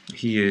scene.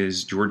 He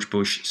is George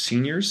Bush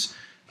Sr.'s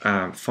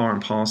foreign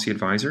policy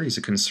advisor. He's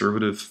a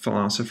conservative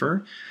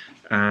philosopher,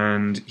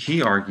 and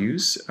he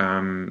argues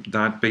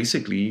that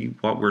basically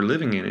what we're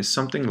living in is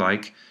something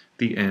like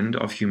the end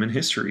of human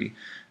history,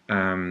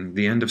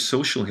 the end of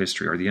social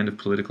history, or the end of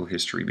political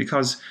history,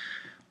 because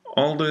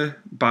all the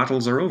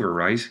battles are over,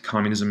 right?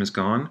 Communism is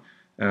gone.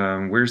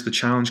 Where's the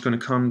challenge going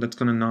to come that's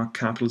going to knock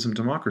capitalism,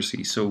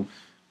 democracy? So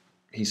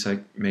he's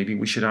like, maybe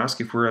we should ask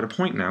if we're at a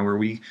point now where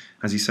we,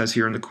 as he says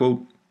here in the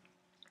quote,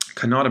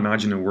 cannot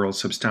imagine a world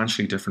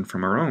substantially different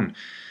from our own,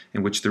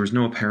 in which there is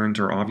no apparent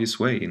or obvious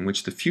way in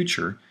which the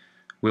future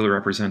will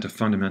represent a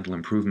fundamental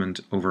improvement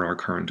over our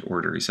current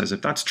order. He says,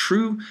 if that's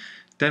true,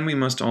 then we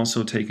must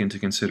also take into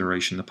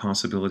consideration the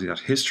possibility that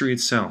history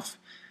itself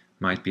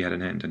might be at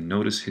an end. And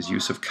notice his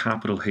use of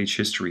capital H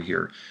history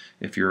here.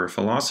 If you're a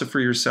philosopher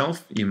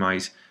yourself, you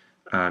might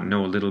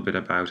know a little bit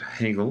about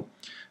Hegel,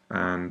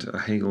 and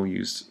Hegel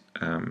used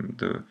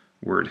the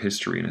word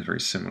history in a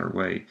very similar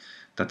way,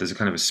 that there's a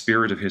kind of a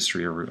spirit of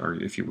history, or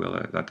if you will,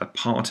 that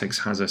politics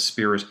has a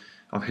spirit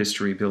of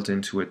history built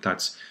into it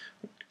that's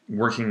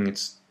working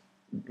its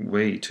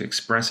way to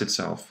express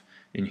itself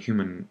in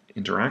human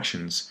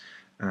interactions,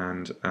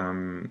 and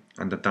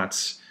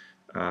that's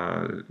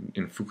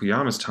in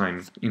Fukuyama's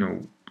time,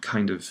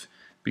 kind of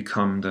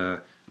become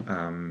the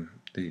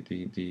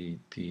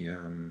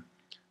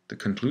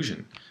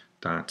conclusion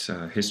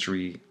that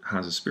history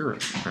has a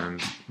spirit.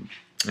 And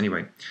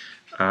anyway,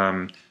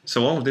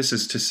 so all of this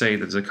is to say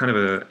that there's a kind of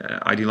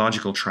a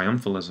ideological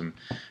triumphalism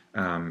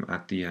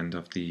at the end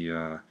of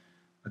the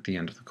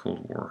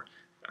Cold War,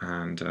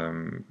 and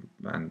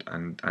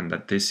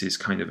that this is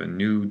kind of a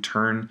new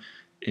turn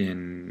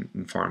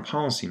in foreign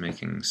policy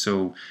making.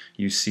 So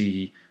you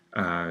see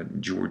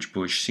George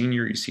Bush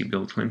Sr., you see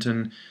Bill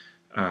Clinton,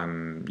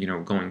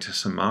 going to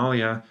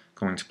Somalia,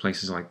 going to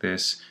places like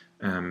this,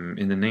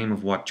 in the name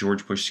of what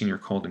George Bush Sr.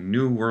 called a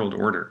new world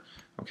order.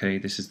 Okay,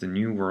 this is the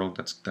new world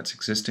that's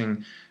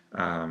existing.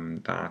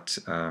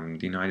 The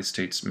United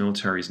States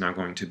military is now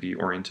going to be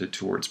oriented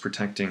towards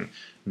protecting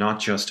not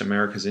just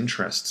America's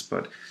interests,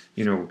 but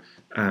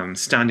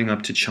standing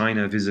up to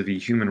China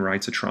vis-a-vis human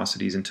rights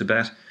atrocities in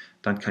Tibet,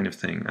 that kind of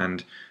thing.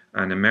 And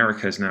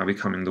America is now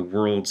becoming the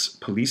world's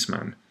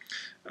policeman.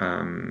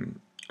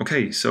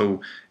 Okay, so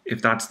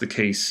if that's the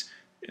case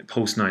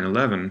post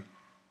 9/11,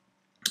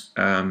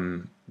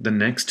 the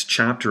next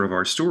chapter of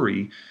our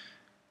story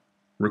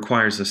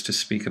requires us to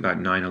speak about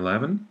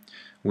 9/11,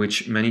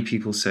 which many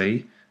people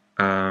say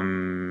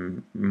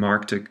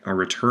marked a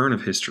return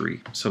of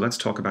history. So let's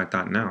talk about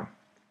that now.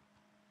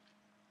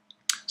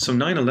 So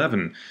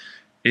 9/11,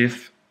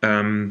 if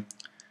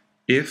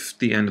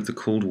the end of the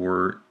Cold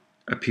War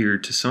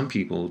appeared to some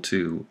people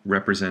to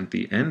represent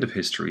the end of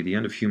history, the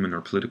end of human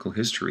or political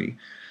history,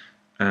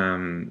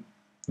 then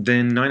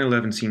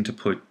 9/11 seemed to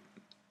put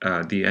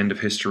the end of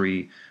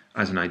history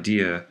as an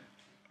idea,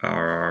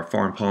 our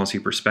foreign policy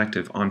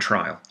perspective, on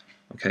trial.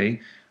 Okay,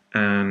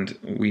 and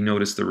we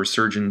noticed the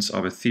resurgence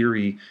of a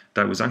theory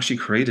that was actually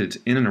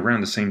created in and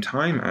around the same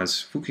time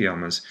as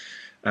Fukuyama's,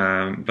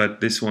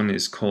 but this one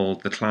is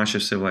called The Clash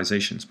of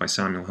Civilizations by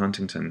Samuel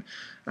Huntington,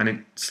 and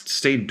it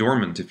stayed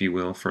dormant, if you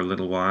will, for a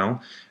little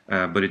while,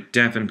 but it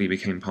definitely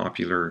became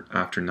popular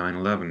after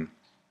 9/11,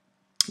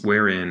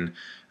 wherein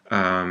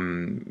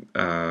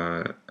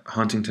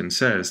Huntington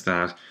says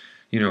that,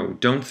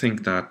 don't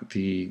think that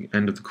the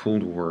end of the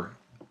Cold War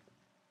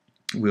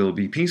will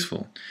be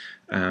peaceful,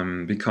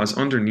 because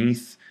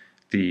underneath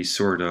the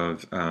sort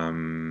of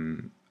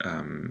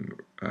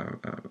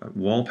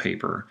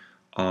wallpaper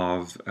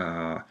of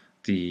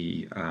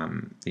the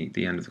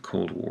end of the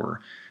Cold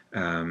War,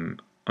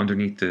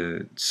 underneath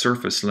the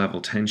surface level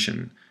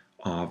tension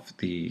of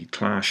the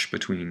clash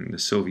between the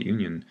Soviet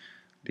Union,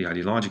 the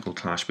ideological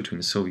clash between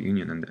the Soviet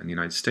Union and the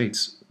United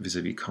States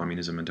vis-a-vis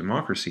communism and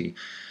democracy,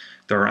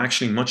 there are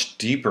actually much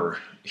deeper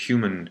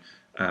human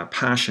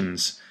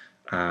passions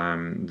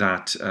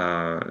that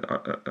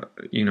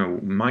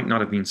might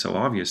not have been so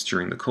obvious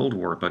during the Cold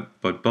War,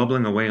 but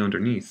bubbling away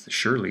underneath,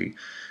 surely,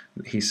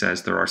 he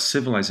says there are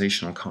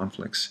civilizational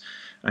conflicts,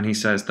 and he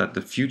says that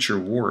the future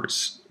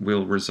wars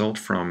will result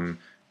from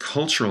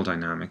cultural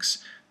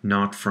dynamics,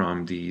 not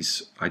from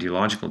these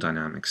ideological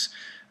dynamics.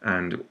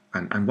 And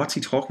what's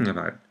he talking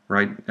about,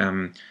 right?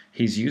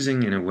 He's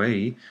using, in a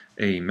way,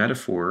 a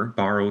metaphor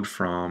borrowed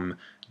from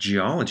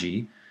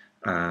geology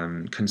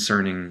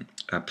concerning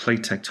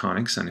plate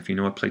tectonics. And if you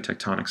know what plate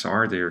tectonics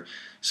are, they're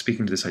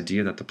speaking to this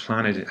idea that the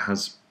planet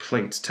has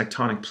plates,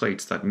 tectonic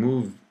plates that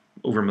move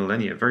over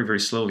millennia very, very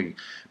slowly,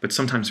 but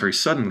sometimes very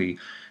suddenly,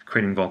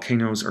 creating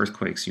volcanoes,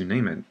 earthquakes, you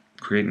name it,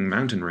 creating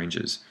mountain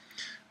ranges,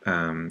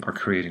 or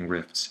creating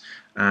rifts.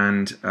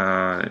 And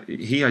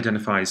he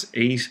identifies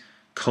 8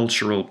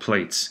 cultural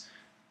plates,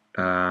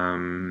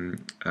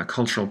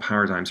 cultural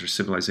paradigms or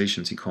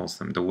civilizations, he calls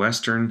them: the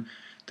Western,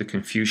 the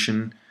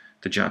Confucian,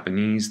 the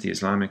Japanese, the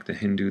Islamic, the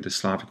Hindu, the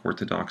Slavic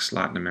Orthodox,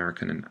 Latin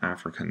American, and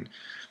African.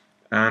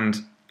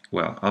 And,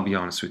 well, I'll be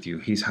honest with you,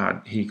 he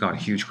got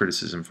huge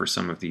criticism for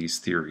some of these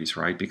theories,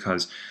 right?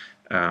 Because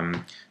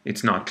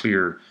it's not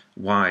clear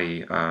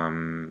why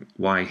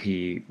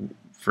he,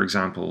 for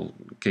example,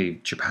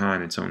 gave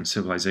Japan its own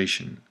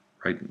civilization,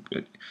 right?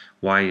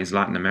 Why is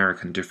Latin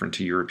American different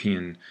to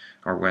European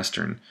or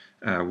Western?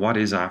 What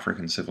is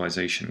African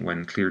civilization,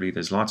 when clearly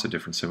there's lots of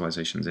different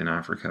civilizations in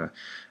Africa?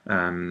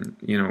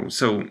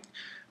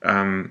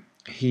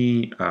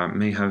 He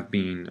may have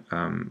been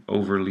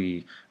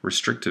overly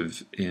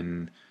restrictive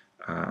in,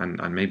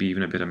 and maybe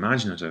even a bit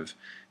imaginative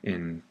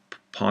in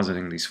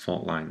positing these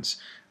fault lines,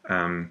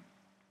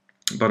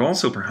 but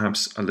also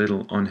perhaps a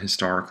little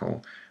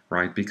unhistorical,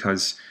 right?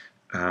 Because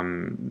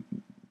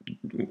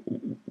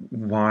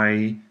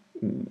why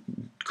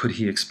could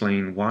he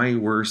explain why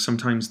were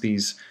sometimes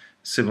these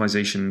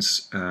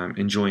civilizations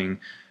enjoying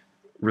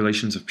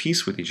relations of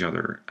peace with each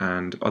other,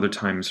 and other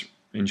times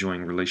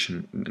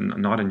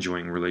not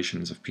enjoying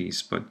relations of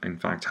peace, but in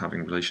fact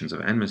having relations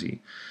of enmity?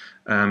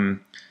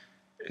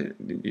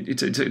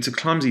 It's a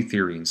clumsy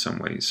theory in some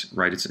ways,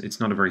 right? It's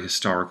not a very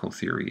historical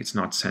theory. It's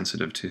not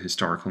sensitive to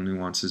historical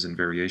nuances and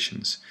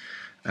variations.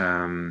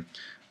 One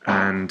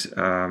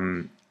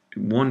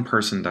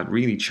person that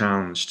really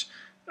challenged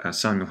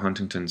Samuel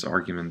Huntington's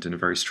argument in a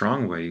very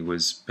strong way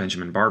was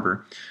Benjamin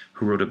Barber,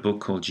 who wrote a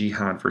book called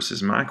Jihad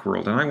versus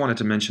Macworld. And I wanted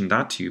to mention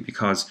that to you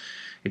because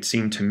it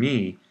seemed to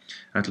me,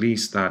 at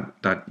least, that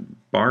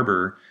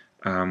Barber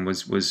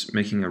was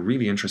making a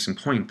really interesting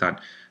point,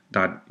 that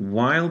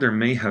while there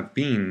may have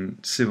been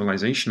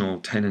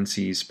civilizational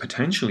tendencies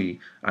potentially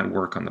at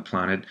work on the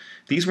planet,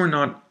 these were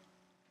not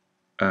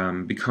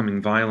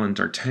becoming violent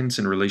or tense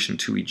in relation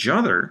to each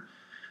other,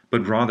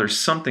 but rather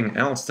something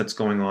else that's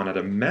going on at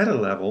a meta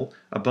level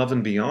above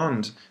and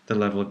beyond the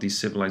level of these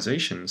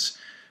civilizations,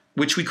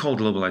 which we call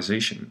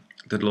globalization.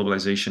 The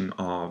globalization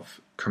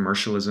of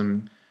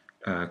commercialism,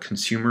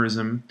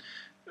 consumerism,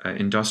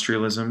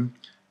 industrialism,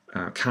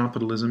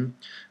 capitalism,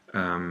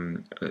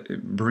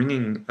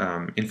 bringing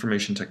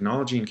information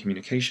technology and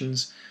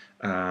communications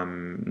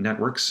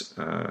networks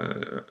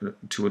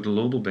to a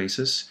global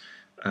basis,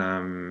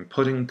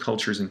 putting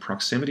cultures in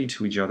proximity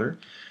to each other,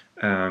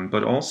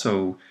 but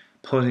also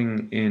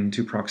putting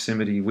into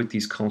proximity with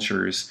these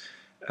cultures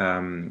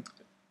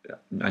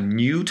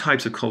new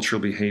types of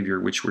cultural behavior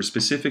which were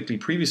specifically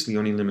previously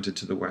only limited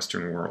to the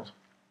Western world.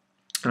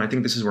 And I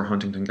think this is where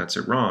Huntington gets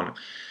it wrong.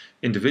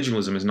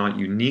 Individualism is not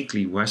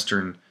uniquely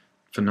Western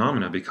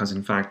phenomena, because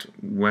in fact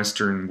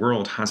Western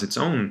world has its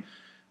own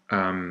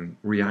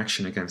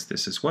reaction against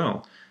this as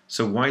well.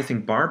 So why I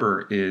think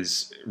Barber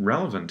is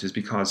relevant is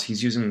because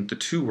he's using the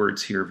 2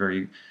 words here,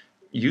 very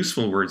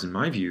useful words in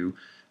my view: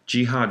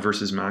 Jihad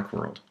versus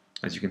Macworld.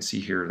 As you can see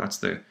here, that's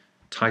the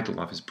title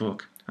of his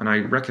book. And I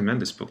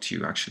recommend this book to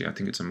you, actually. I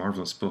think it's a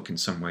marvelous book in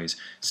some ways,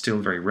 still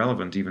very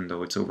relevant, even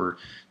though it's over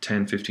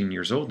 10, 15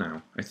 years old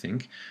now, I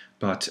think.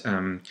 But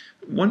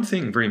one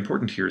thing very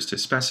important here is to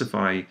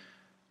specify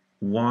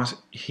what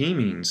he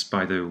means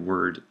by the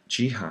word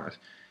jihad.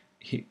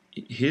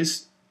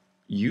 His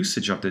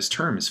usage of this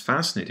term is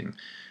fascinating.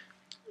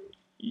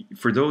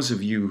 For those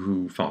of you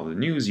who follow the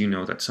news, you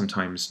know that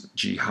sometimes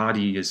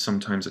jihadi is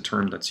sometimes a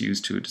term that's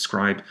used to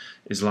describe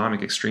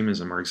Islamic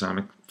extremism or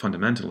Islamic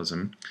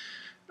fundamentalism,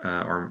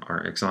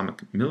 or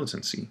Islamic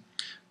militancy.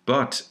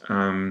 But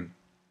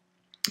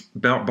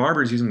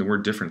Barber is using the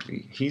word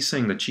differently. He's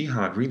saying that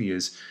jihad really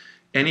is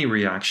any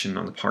reaction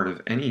on the part of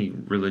any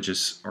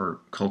religious or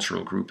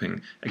cultural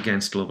grouping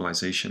against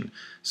globalization.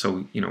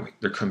 So,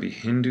 there can be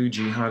Hindu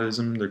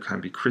jihadism, there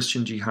can be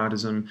Christian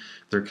jihadism,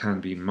 there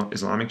can be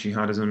Islamic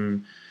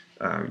jihadism,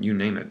 you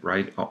name it,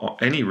 right?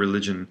 Any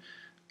religion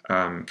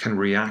can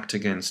react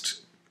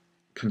against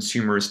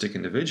consumeristic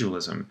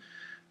individualism.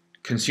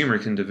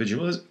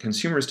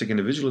 Consumeristic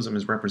individualism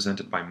is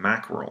represented by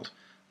Macworld.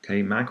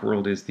 Okay,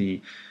 Macworld is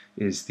the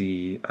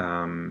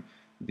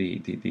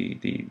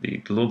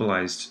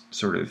globalized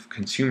sort of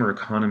consumer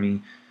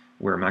economy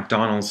where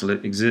McDonald's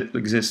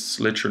exists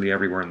literally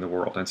everywhere in the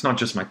world. And it's not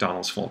just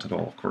McDonald's fault at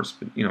all, of course,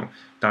 but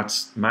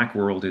that's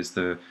Macworld is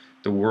the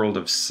world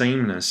of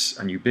sameness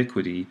and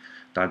ubiquity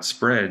that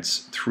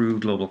spreads through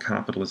global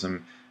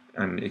capitalism,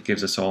 and it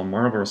gives us all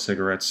Marlboro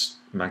cigarettes,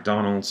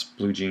 McDonald's,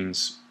 blue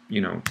jeans,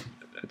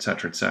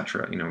 etc.,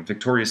 etc.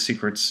 Victoria's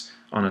Secrets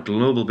on a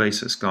global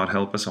basis. God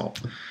help us all.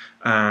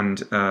 And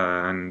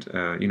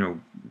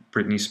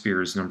Britney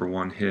Spears'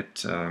 #1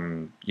 hit.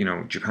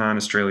 Japan,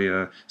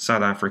 Australia,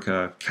 South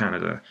Africa,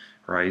 Canada.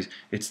 Right?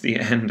 It's the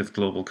end of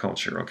global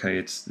culture. Okay,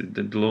 it's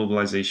the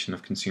globalization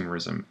of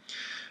consumerism,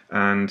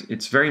 and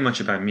it's very much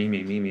about me,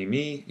 me, me, me,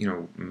 me.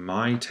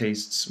 My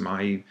tastes,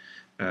 my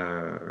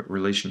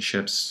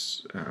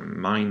relationships,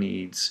 my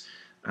needs.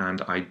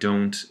 And I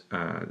don't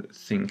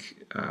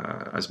think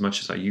as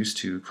much as I used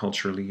to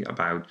culturally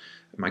about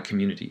my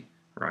community,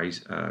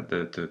 right?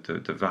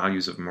 The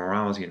values of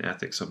morality and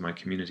ethics of my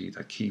community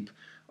that keep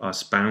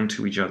us bound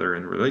to each other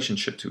in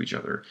relationship to each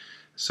other.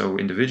 So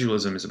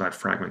individualism is about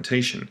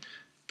fragmentation.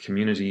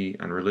 Community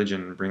and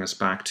religion bring us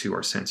back to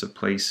our sense of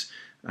place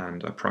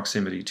and a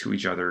proximity to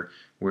each other,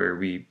 where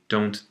we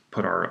don't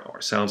put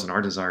ourselves and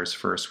our desires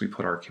first, we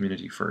put our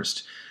community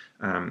first.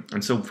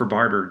 And so for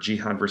Barber,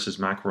 jihad versus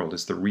Macworld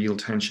is the real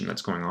tension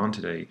that's going on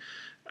today.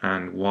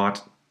 And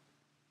what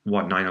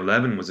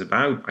 9/11 was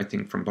about, I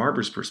think, from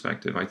Barber's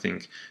perspective, I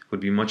think would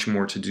be much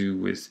more to do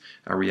with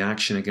a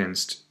reaction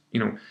against,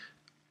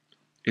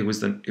 it was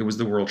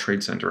the World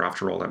Trade Center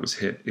after all that was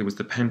hit. It was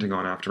the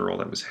Pentagon after all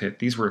that was hit.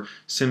 These were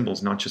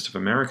symbols not just of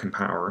American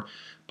power,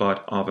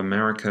 but of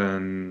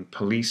American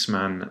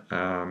policeman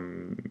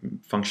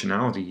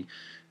functionality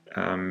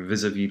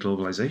vis-a-vis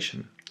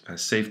globalization.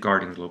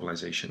 Safeguarding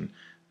globalization,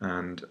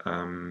 and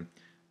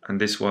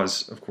this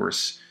was, of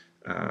course,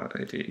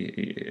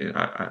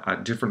 a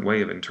different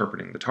way of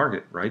interpreting the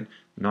target, right?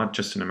 Not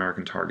just an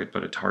American target,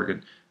 but a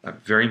target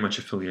very much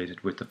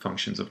affiliated with the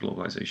functions of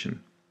globalization.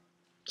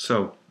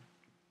 So,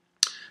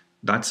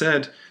 that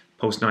said,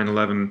 post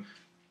 9/11,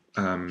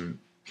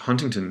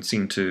 Huntington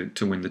seemed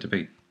to win the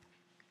debate.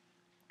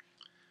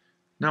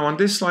 Now, on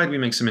this slide, we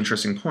make some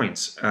interesting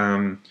points.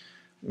 Want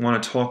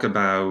to talk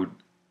about.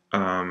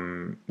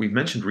 We've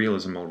mentioned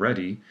realism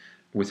already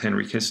with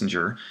Henry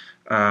Kissinger.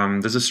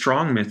 There's a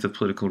strong myth of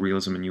political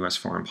realism in U.S.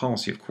 foreign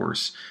policy, of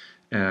course.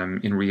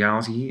 In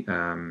reality,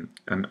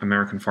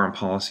 American foreign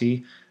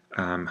policy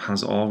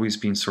has always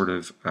been sort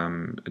of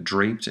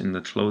draped in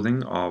the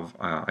clothing of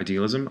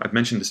idealism. I've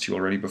mentioned this to you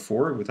already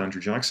before with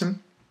Andrew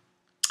Jackson.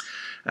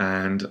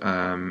 And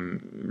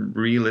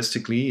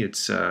realistically,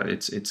 it's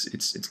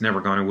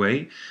never gone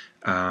away.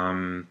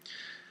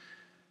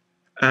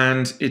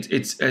 And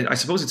I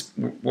suppose it's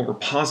what we're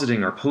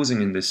positing or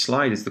posing in this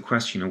slide is the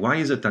question, why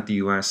is it that the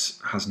US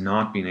has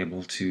not been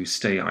able to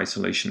stay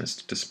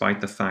isolationist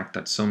despite the fact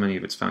that so many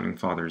of its founding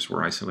fathers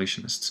were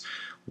isolationists?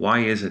 Why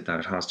is it that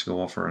it has to go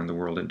off around the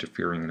world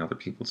interfering in other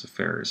people's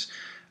affairs?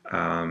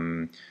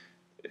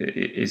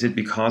 Is it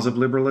because of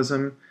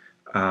liberalism?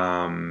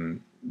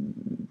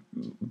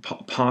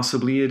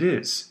 Possibly it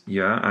is,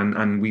 yeah.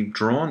 And we've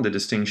drawn the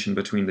distinction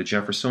between the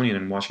Jeffersonian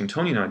and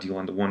Washingtonian ideal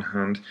on the one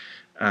hand,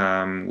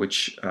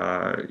 which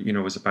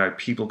was about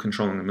people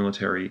controlling the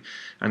military,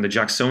 and the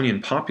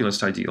Jacksonian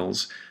populist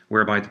ideals,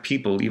 whereby the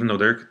people, even though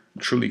they're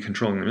truly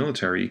controlling the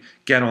military,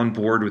 get on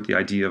board with the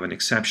idea of an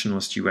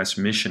exceptionalist U.S.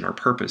 mission or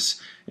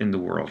purpose in the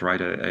world, right?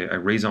 A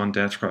raison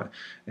d'être.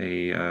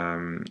 The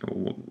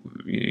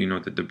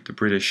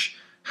British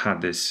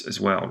had this as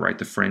well, right?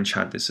 The French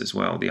had this as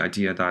well. The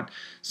idea that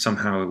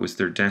somehow it was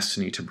their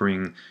destiny to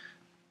bring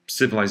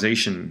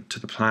civilization to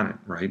the planet,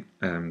 right?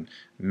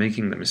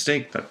 Making the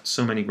mistake that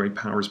so many great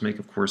powers make,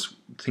 of course,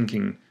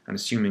 thinking and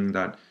assuming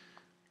that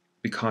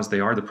because they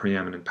are the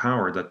preeminent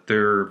power, that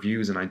their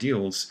views and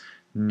ideals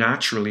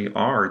naturally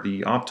are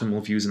the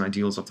optimal views and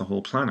ideals of the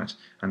whole planet,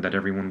 and that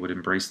everyone would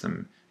embrace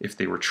them if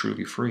they were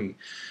truly free.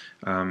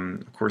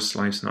 Of course,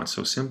 life's not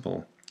so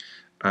simple.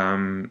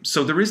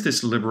 So there is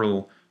this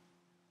liberal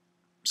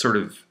sort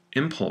of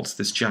impulse,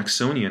 this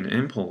Jacksonian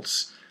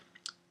impulse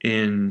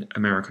in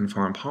American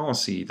foreign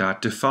policy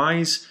that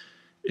defies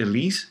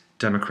elite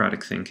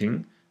democratic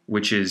thinking,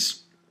 which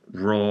is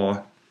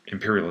raw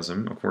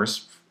imperialism, of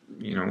course,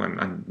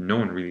 and no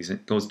one really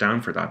goes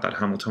down for that. That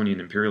Hamiltonian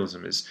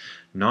imperialism is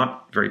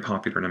not very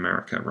popular in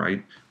America,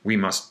 right? We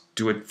must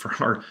do it for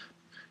our,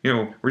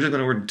 we're just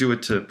going to do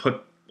it to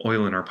put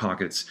oil in our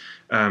pockets.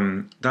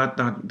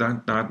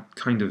 That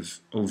kind of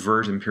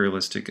overt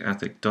imperialistic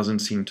ethic doesn't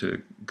seem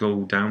to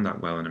go down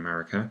that well in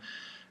America.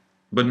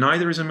 But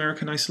neither is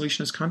America an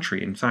isolationist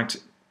country. In fact,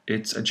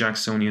 it's a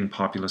Jacksonian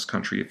populist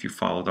country if you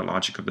follow the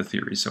logic of the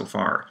theory so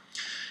far.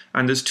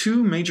 And there's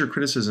two major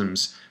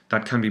criticisms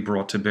that can be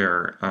brought to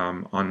bear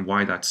on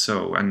why that's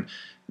so. And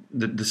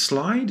the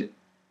slide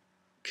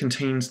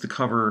contains the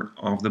cover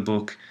of the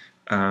book,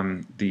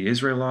 The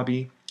Israel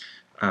Lobby,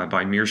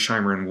 by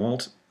Mearsheimer and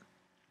Walt.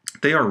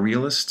 They are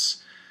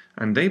realists,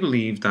 and they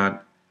believe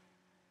that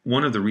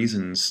one of the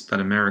reasons that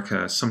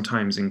America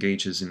sometimes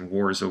engages in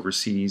wars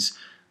overseas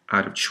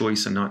out of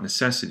choice and not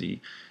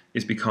necessity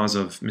is because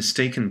of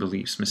mistaken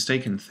beliefs,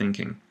 mistaken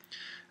thinking.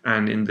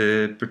 And in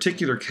the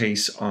particular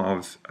case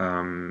of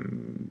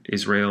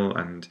Israel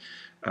and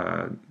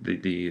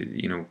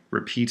the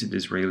repeated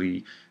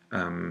Israeli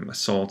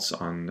assaults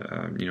on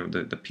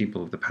the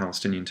people of the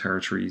Palestinian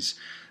territories,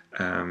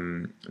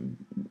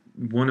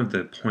 one of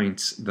the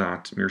points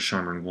that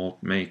Mearsheimer and Walt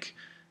make,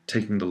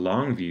 taking the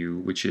long view,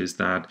 which is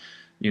that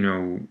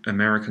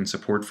American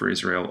support for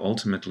Israel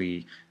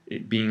ultimately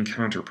being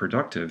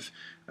counterproductive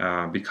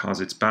because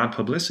it's bad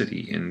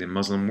publicity in the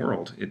Muslim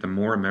world. The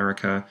more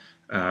America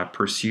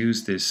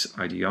pursues this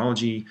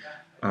ideology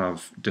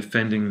of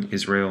defending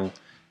Israel,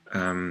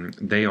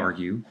 they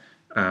argue,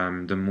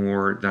 the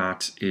more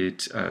that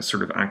it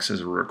sort of acts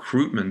as a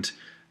recruitment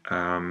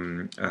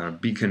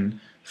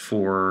beacon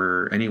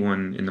for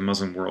anyone in the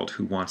Muslim world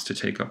who wants to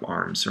take up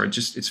arms. Right?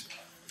 It's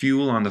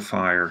fuel on the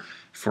fire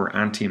for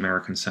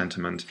anti-American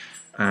sentiment.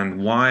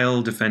 And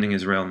while defending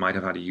Israel might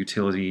have had a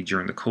utility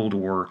during the Cold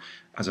War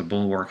as a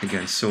bulwark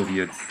against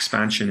Soviet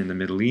expansion in the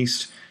Middle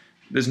East,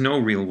 there's no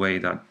real way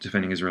that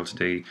defending Israel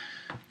today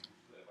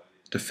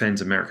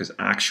defends America's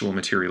actual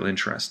material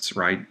interests,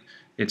 right?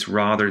 It's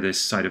rather this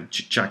side of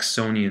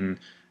Jacksonian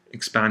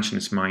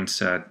expansionist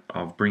mindset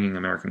of bringing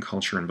American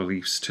culture and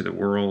beliefs to the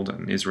world,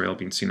 and Israel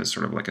being seen as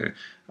sort of like a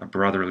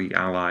brotherly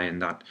ally in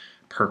that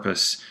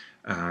purpose.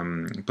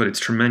 But it's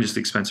tremendously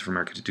expensive for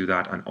America to do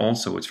that, and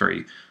also it's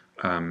very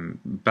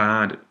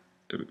bad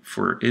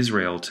for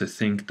Israel to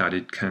think that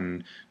it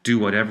can do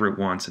whatever it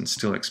wants and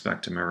still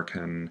expect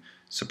American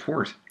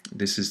support.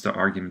 This is the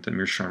argument that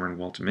Mearsheimer and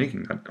Walt are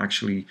making, that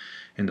actually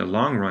in the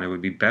long run it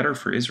would be better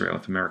for Israel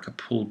if America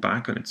pulled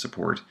back on its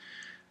support.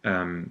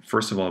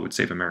 First of all, it would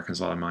save Americans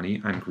a lot of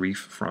money and grief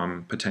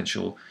from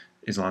potential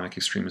Islamic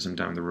extremism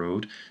down the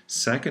road.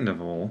 Second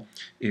of all,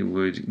 it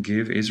would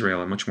give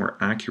Israel a much more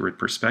accurate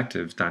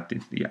perspective that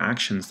the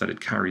actions that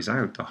it carries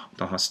out,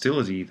 the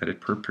hostility that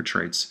it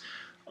perpetrates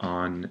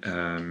on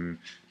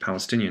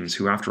Palestinians,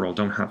 who after all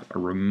don't have a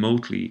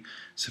remotely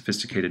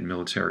sophisticated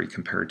military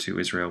compared to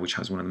Israel, which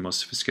has one of the most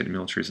sophisticated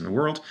militaries in the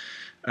world,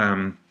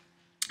 that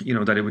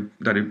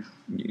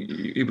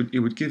it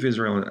would give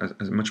Israel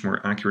a much more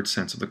accurate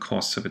sense of the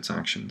costs of its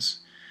actions.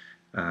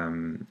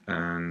 And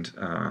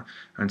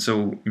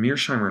so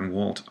Mearsheimer and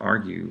Walt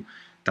argue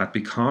that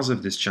because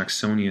of this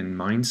Jacksonian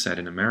mindset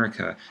in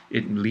America,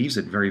 it leaves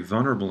it very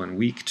vulnerable and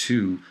weak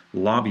to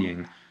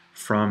lobbying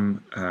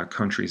from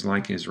countries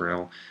like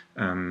Israel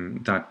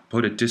that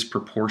put a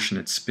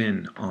disproportionate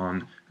spin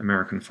on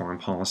American foreign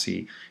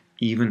policy,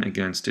 even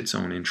against its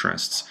own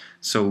interests.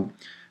 So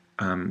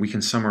we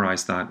can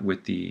summarize that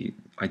with the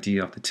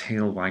idea of the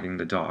tail wagging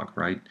the dog,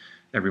 right?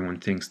 Everyone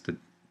thinks the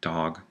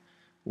dog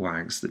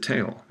wags the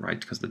tail, right?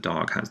 Because the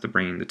dog has the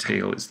brain, the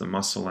tail is the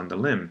muscle and the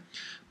limb.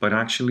 But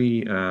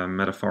actually,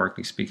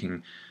 metaphorically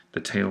speaking, the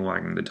tail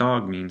wagging the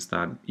dog means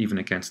that even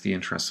against the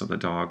interests of the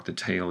dog, the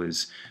tail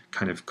is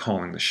kind of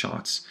calling the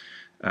shots.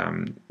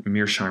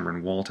 Mearsheimer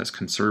and Walt, as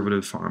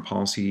conservative foreign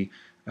policy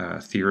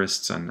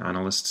theorists and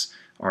analysts,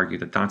 argue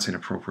that that's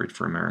inappropriate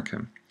for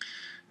America.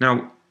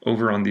 Now,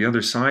 over on the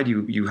other side,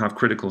 you have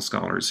critical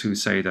scholars who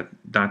say that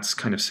that's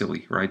kind of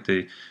silly, right?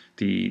 The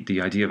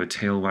idea of a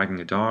tail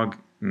wagging a dog,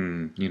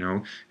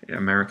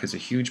 America is a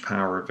huge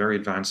power, a very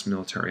advanced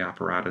military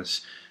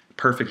apparatus,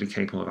 perfectly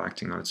capable of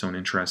acting on its own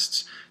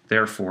interests.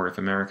 Therefore, if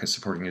America is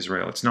supporting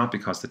Israel, it's not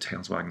because the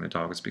tail's wagging the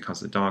dog, it's because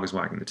the dog is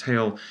wagging the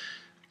tail.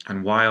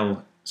 And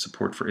while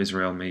support for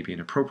Israel may be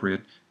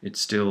inappropriate, it's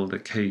still the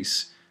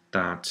case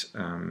that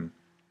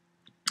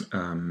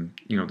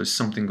there's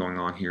something going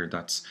on here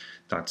that's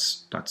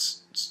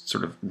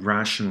sort of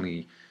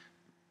rationally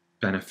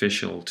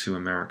beneficial to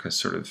America's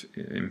sort of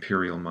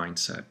imperial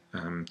mindset.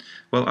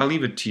 Well, I'll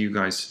leave it to you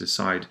guys to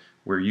decide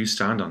where you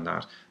stand on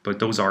that, but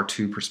those are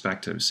two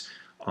perspectives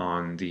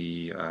on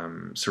the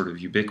sort of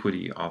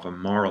ubiquity of a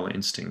moral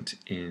instinct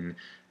in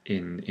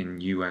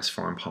U.S.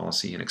 foreign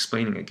policy, and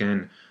explaining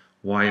again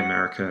why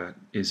America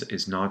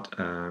is not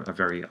a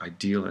very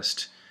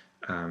idealist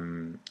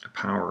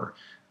power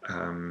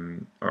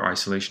or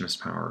isolationist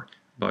power,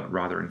 but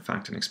rather in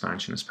fact an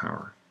expansionist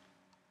power.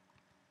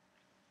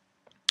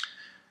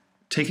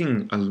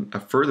 Taking a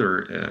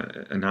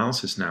further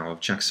analysis now of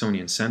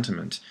Jacksonian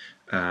sentiment,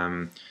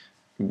 at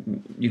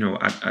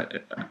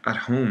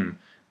home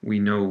we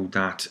know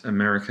that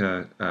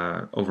America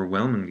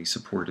overwhelmingly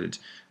supported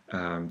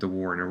the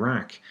war in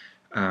Iraq.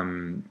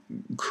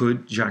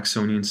 Could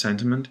Jacksonian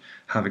sentiment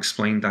have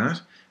explained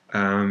that?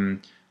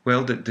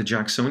 Well, the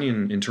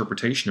Jacksonian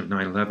interpretation of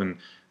 9/11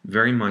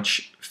 very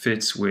much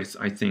fits with,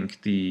 I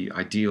think, the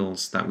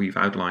ideals that we've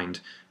outlined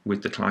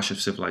with the Clash of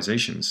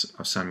Civilizations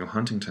of Samuel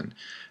Huntington.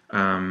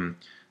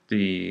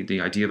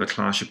 The idea of a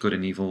clash of good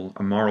and evil,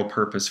 a moral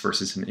purpose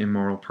versus an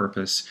immoral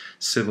purpose,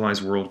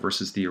 civilized world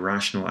versus the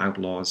irrational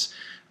outlaws,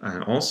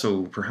 and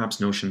also perhaps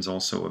notions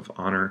also of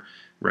honor,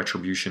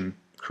 retribution,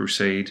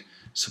 crusade,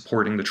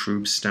 supporting the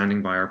troops,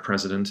 standing by our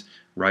president,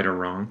 right or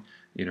wrong.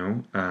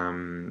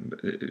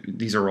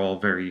 These are all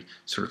very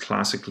sort of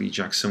classically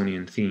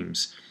Jacksonian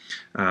themes.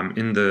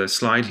 In the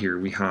slide here,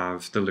 we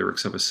have the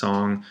lyrics of a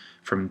song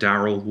from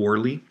Darrell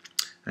Worley,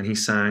 and he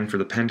sang for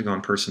the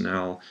Pentagon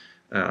personnel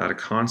at a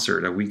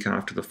concert a week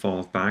after the fall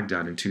of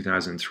Baghdad in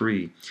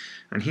 2003.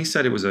 And he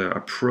said it was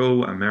a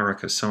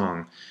pro-America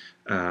song.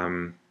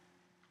 And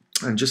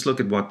just look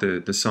at what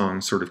the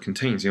song sort of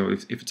contains. You know,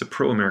 if it's a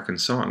pro-American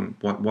song,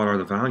 what are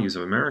the values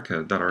of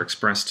America that are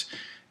expressed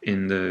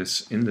in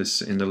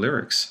the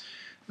lyrics?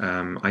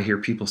 I hear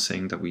people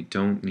saying that we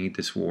don't need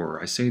this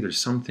war. I say there's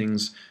some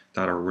things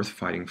that are worth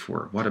fighting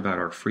for. What about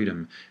our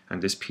freedom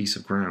and this piece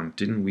of ground?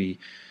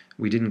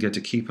 We didn't get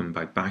to keep them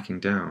by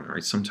backing down.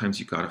 Right? Sometimes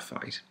you gotta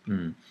fight.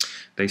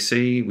 They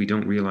say we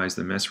don't realize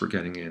the mess we're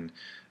getting in.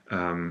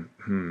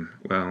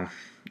 Well,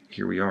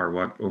 here we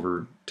are.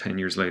 Over 10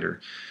 years later.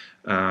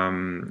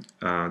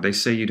 They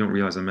say you don't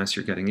realize the mess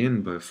you're getting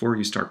in. But before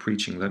you start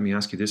preaching, let me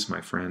ask you this,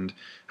 my friend.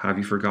 Have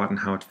you forgotten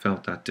how it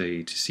felt that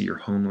day to see your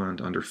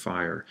homeland under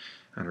fire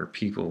and our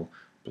people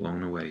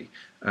blown away?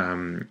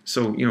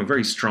 So, you know,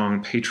 very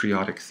strong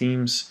patriotic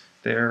themes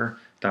there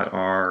that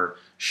are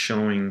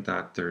showing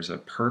that there's a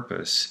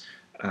purpose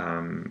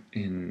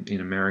in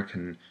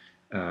American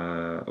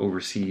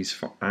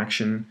overseas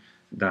action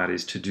that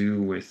is to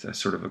do with a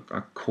sort of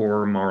a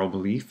core moral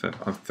belief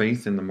of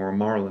faith in the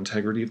moral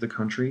integrity of the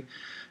country.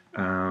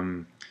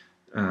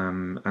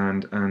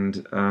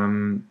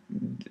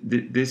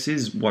 This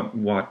is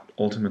what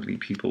ultimately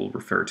people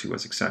refer to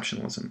as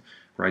exceptionalism,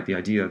 right? The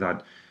idea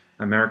that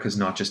America is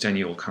not just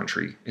any old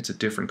country. It's a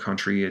different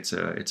country. It's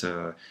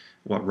a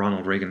what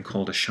Ronald Reagan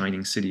called a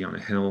shining city on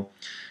a hill.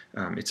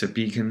 It's a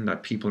beacon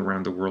that people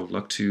around the world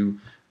look to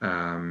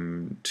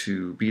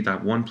be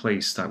that one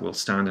place that will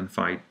stand and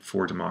fight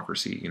for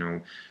democracy. You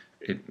know,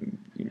 it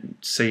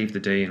saved the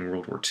day in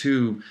World War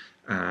II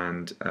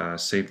and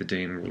saved the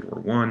day in World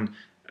War One.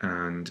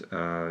 And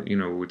you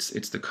know,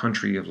 it's the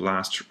country of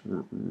last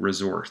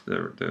resort,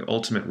 the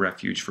ultimate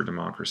refuge for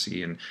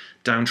democracy. And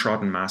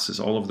downtrodden masses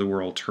all over the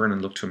world turn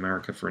and look to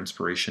America for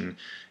inspiration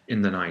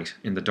in the night,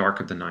 in the dark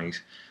of the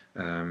night.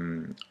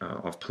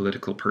 Of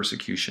political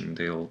persecution,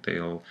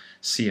 they'll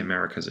see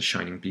America as a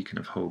shining beacon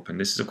of hope. And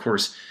this is, of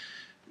course,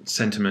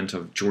 sentiment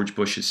of George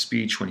Bush's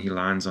speech when he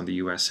lands on the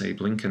USA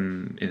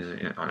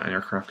Blinken on an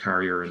aircraft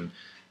carrier and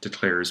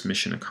declares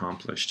mission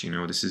accomplished. You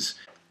know, this is.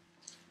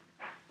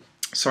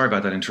 Sorry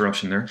about that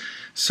interruption there.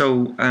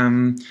 So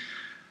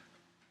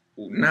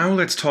now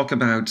let's talk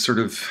about sort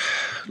of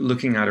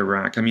looking at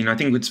Iraq. I mean, I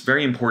think it's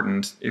very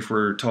important if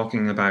we're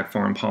talking about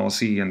foreign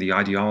policy and the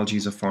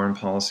ideologies of foreign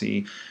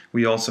policy,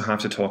 we also have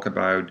to talk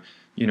about,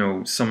 you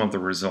know, some of the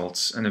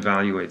results and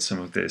evaluate some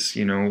of this.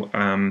 You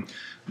know,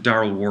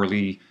 Darrell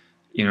Worley,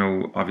 you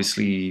know,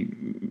 obviously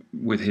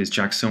with his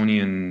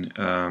Jacksonian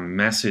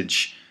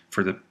message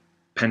for the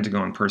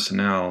Pentagon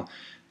personnel,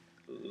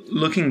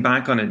 looking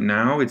back on it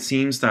now, it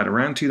seems that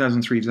around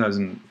 2003,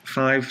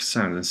 2005,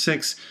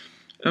 2006,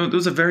 there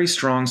was a very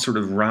strong sort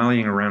of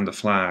rallying around the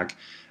flag.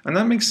 And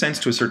that makes sense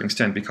to a certain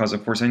extent because,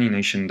 of course, any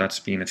nation that's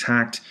being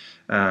attacked,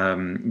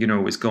 you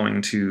know, is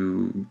going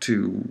to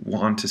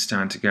want to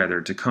stand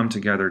together, to come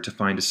together, to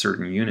find a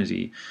certain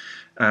unity.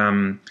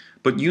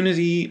 But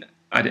unity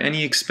at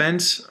any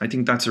expense, I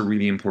think that's a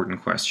really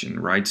important question,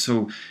 right?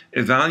 So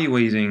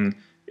evaluating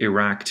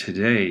Iraq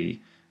today,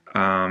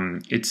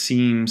 it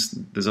seems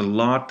there's a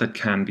lot that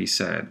can be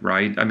said,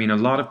 right? I mean, a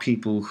lot of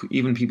people,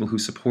 even people who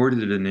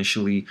supported it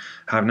initially,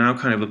 have now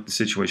kind of looked at the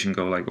situation and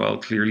go like, well,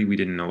 clearly we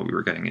didn't know what we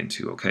were getting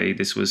into, okay?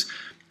 This was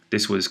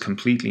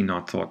completely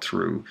not thought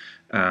through.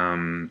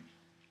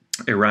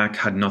 Iraq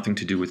had nothing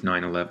to do with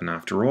 9/11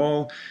 after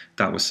all.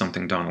 That was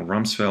something Donald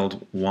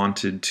Rumsfeld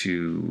wanted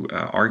to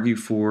argue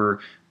for,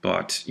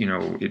 but, you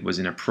know, it was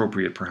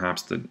inappropriate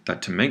perhaps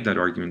that to make that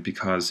argument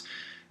because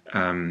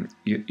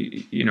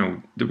you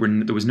know, there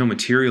was no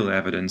material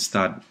evidence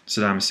that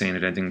Saddam Hussein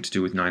had anything to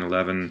do with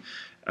 9/11.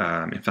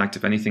 In fact,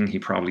 if anything, he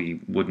probably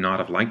would not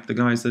have liked the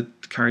guys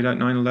that carried out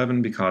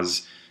 9/11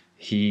 because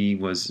he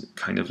was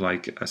kind of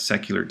like a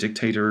secular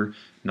dictator,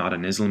 not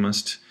an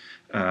Islamist.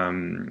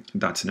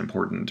 That's an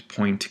important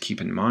point to keep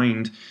in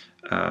mind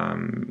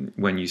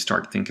when you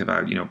start to think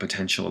about, you know,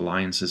 potential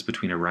alliances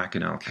between Iraq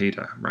and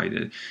Al-Qaeda,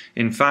 right?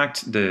 In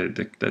fact,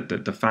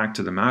 the fact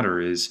of the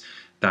matter is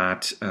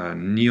that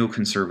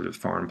neoconservative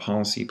foreign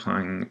policy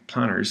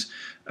planners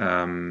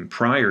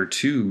prior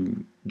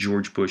to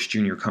George Bush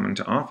Jr. coming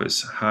to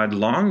office had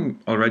long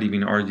already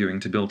been arguing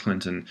to Bill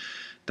Clinton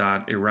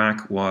that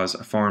Iraq was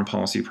a foreign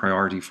policy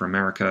priority for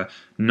America,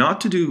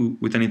 not to do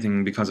with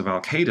anything because of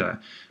Al-Qaeda,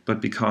 but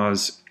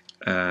because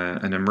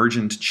an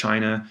emergent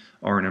China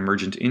or an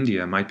emergent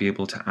India might be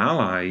able to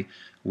ally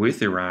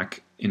with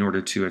Iraq in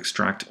order to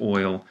extract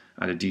oil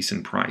at a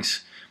decent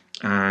price.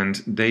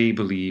 And they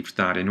believed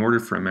that in order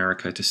for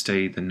America to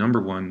stay the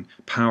 #1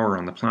 power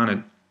on the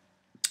planet,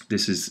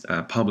 this is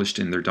published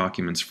in their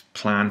documents,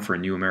 Plan for a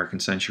New American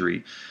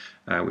Century,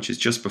 which is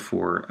just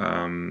before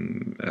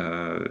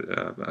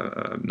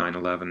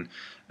 9/11.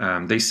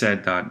 They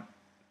said that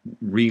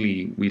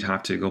really we'd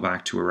have to go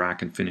back to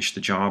Iraq and finish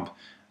the job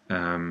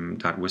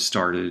that was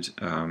started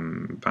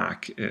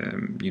back,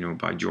 you know,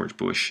 by George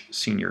Bush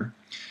Sr.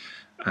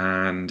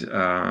 And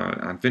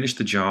finish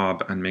the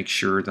job and make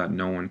sure that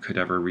no one could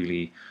ever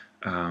really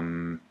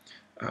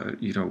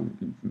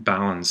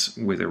balance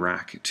with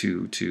Iraq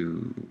to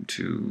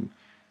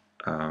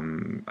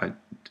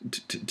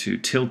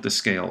tilt the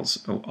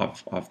scales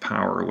of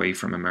power away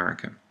from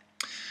America.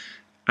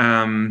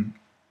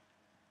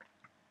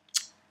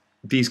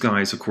 These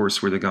guys, of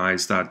course, were the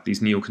guys that, these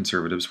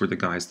neoconservatives were the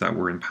guys that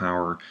were in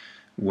power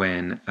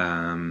when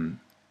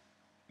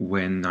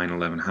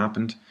 9/11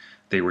 happened.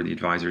 They were the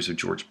advisors of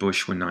George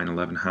Bush when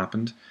 9/11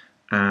 happened.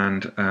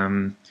 And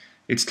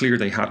it's clear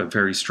they had a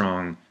very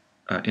strong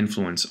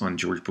influence on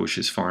George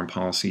Bush's foreign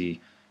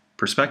policy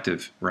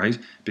perspective, right?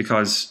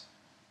 Because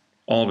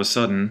all of a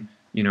sudden,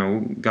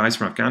 guys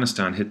from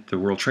Afghanistan hit the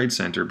World Trade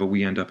Center, but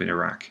we end up in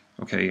Iraq,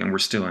 okay? And we're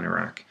still in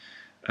Iraq.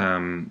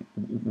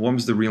 What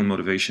was the real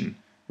motivation,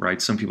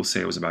 right? Some people say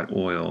it was about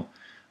oil.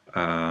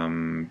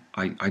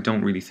 I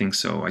don't really think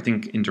so. I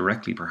think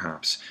indirectly,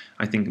 perhaps.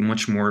 I think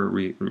much more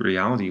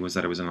reality was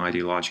that it was an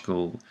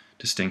ideological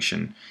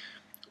distinction.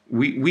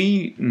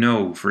 We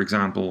know, for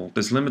example,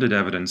 there's limited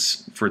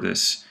evidence for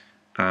this,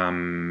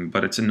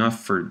 but it's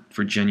enough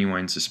for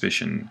genuine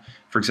suspicion.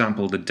 For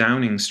example, the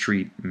Downing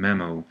Street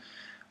memo,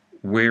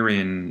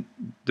 wherein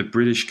the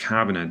British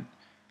cabinet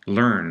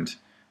learned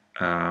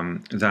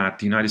that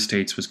the United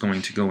States was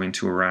going to go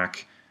into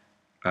Iraq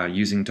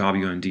using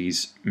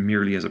WMDs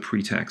merely as a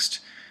pretext.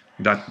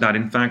 That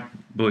in fact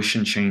Bush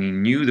and Cheney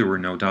knew there were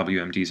no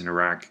WMDs in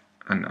Iraq.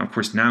 And of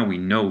course now we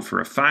know for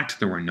a fact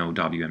there were no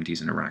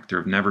WMDs in Iraq. There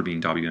have never been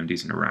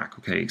WMDs in Iraq,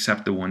 okay,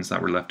 except the ones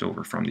that were left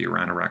over from the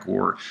Iran-Iraq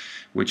war,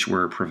 which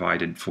were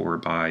provided for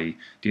by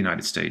the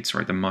United States,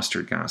 right? The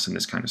mustard gas and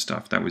this kind of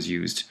stuff that was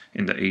used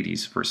in the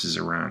 80s versus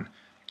Iran,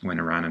 when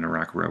Iran and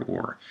Iraq were at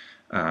war.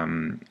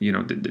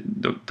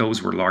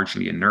 Those were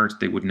largely inert.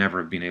 They would never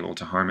have been able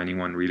to harm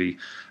anyone, really.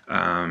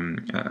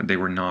 They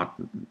were not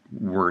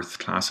worth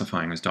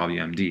classifying as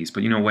WMDs.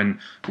 But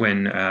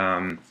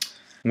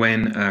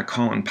when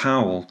Colin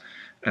Powell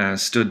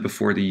stood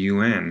before the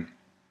UN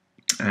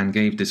and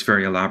gave this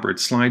very elaborate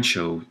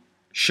slideshow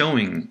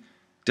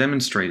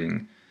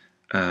demonstrating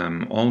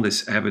all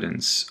this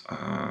evidence,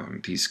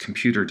 these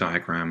computer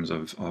diagrams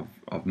of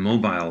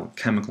mobile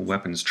chemical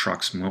weapons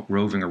trucks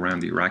roving around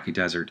the Iraqi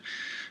desert,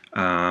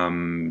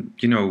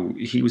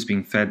 he was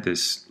being fed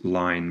this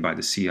line by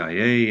the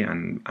CIA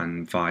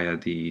and via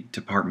the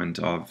Department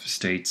of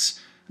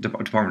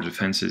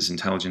Defense's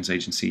intelligence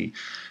agency.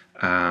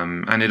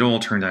 And it all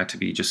turned out to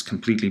be just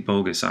completely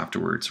bogus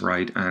afterwards,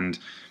 right? And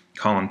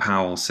Colin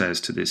Powell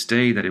says to this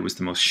day that it was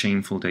the most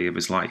shameful day of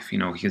his life,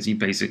 because he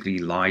basically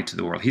lied to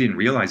the world. He didn't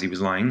realize he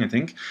was lying, I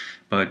think,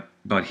 but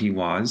he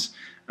was.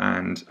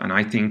 And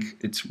I think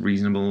it's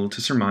reasonable to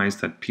surmise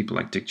that people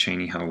like Dick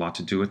Cheney had a lot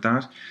to do with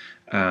that.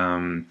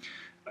 So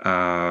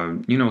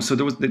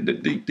there was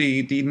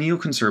the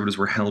neoconservatives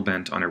were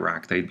hell-bent on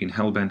Iraq. They'd been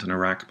hell-bent on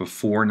Iraq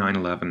before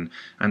 9/11,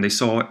 and they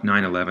saw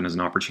 9/11 as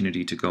an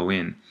opportunity to go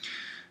in.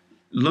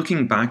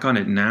 Looking back on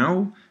it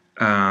now,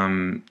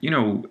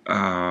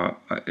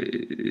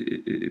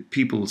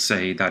 people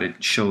say that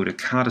it showed a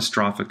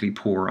catastrophically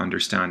poor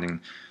understanding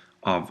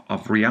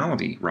of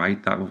reality,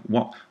 right? Of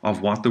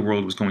what the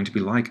world was going to be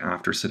like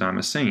after Saddam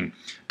Hussein.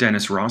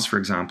 Dennis Ross, for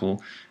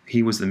example,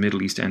 he was the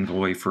Middle East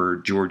envoy for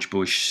George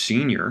Bush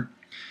Sr.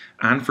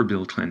 and for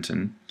Bill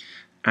Clinton.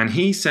 And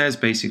he says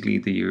basically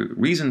the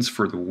reasons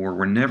for the war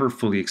were never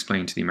fully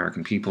explained to the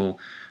American people.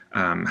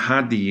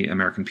 Had the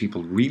American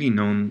people really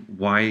known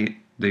why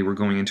they were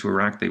going into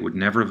Iraq, they would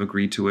never have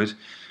agreed to it.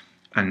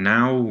 And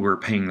now we're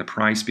paying the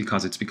price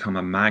because it's become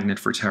a magnet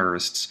for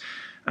terrorists.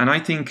 And I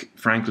think,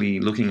 frankly,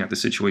 looking at the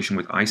situation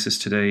with ISIS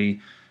today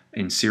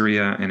in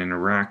Syria and in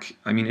Iraq,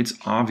 I mean, it's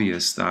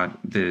obvious that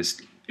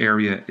this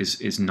area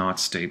is not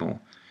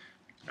stable.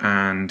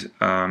 And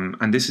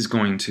this is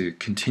going to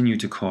continue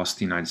to cost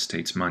the United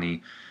States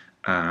money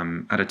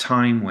at a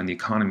time when the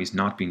economy's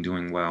not been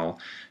doing well.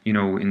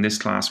 In this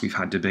class, we've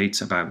had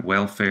debates about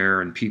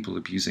welfare and people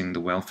abusing the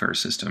welfare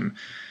system.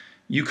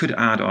 You could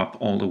add up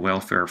all the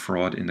welfare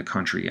fraud in the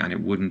country and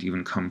it wouldn't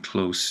even come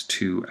close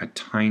to a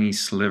tiny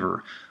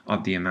sliver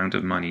of the amount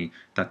of money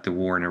that the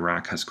war in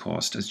Iraq has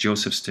cost. As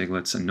Joseph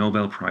Stiglitz, a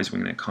Nobel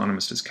Prize-winning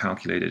economist, has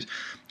calculated,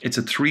 it's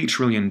a $3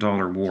 trillion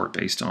war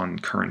based on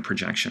current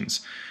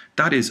projections.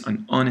 That is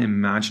an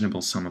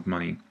unimaginable sum of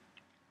money.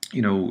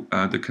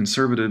 The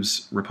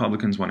conservatives,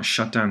 Republicans want to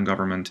shut down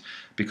government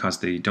because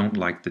they don't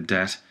like the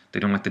debt. They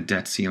don't like the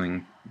debt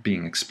ceiling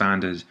being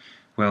expanded.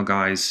 Well,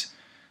 guys,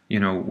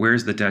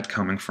 where's the debt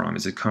coming from?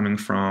 Is it coming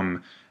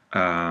from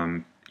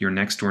your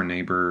next door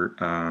neighbor,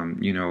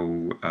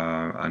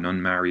 an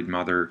unmarried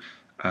mother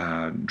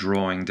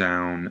drawing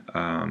down,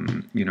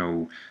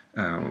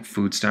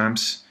 food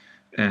stamps?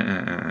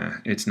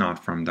 It's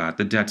not from that.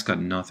 The debt's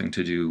got nothing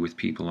to do with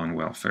people on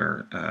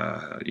welfare.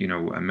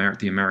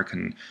 The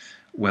American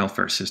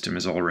welfare system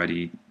is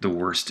already the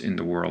worst in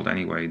the world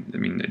anyway. I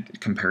mean,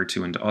 compared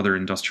to other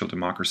industrial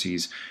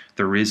democracies,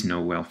 there is no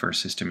welfare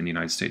system in the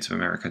United States of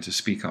America to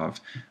speak of.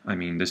 I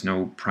mean, there's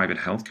no private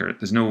healthcare,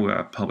 there's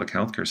no public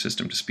healthcare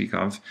system to speak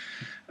of.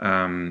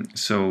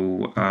 It's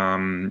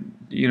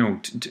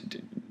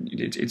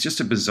just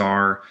a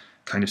bizarre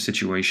kind of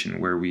situation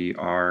where we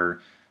are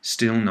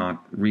still not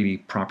really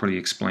properly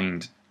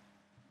explained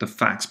the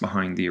facts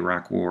behind the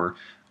Iraq War,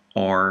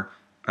 or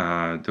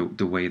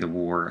the way the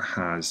war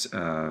has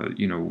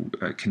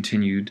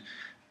continued,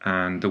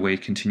 and the way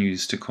it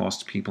continues to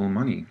cost people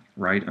money,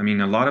 right? I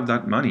mean, a lot of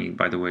that money,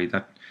 by the way,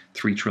 that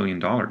 $3 trillion,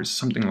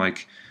 something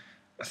like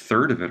a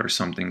third of it or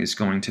something, is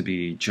going to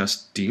be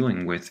just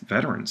dealing with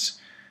veterans,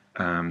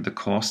 the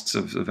costs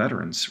of the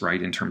veterans,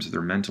 right, in terms of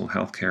their mental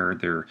health care,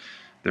 their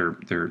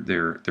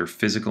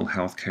physical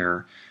health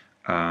care.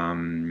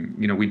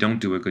 We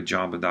don't do a good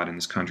job of that in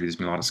this country. There's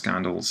been a lot of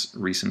scandals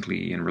recently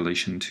in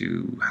relation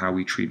to how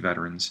we treat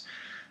veterans,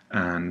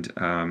 and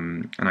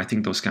I think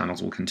those scandals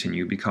will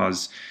continue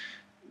because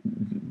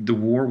the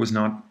war was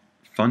not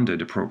funded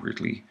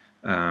appropriately.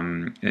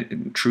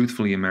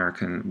 Truthfully,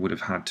 America would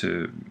have had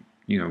to,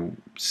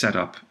 set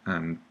up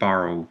and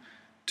borrow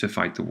to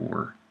fight the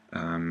war.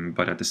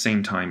 But at the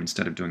same time,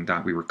 instead of doing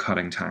that, we were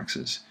cutting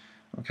taxes.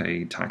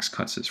 Okay, tax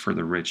cuts for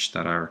the rich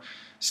that are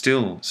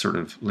still sort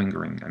of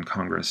lingering, and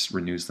Congress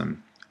renews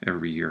them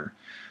every year.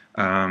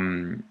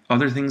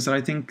 Other things that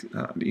I think,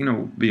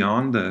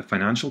 beyond the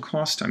financial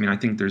cost, I mean, I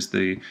think there's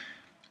the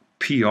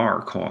PR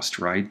cost,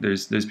 right?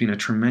 There's been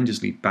a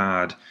tremendously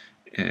bad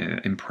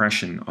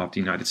impression of the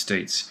United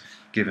States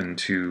given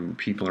to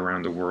people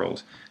around the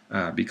world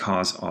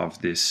because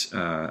of this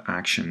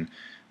action,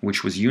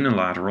 which was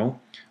unilateral,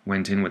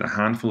 went in with a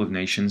handful of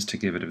nations to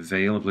give it a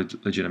veil of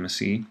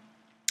legitimacy.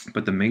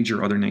 But the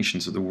major other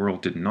nations of the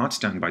world did not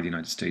stand by the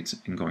United States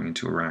in going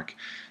into Iraq.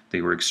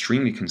 They were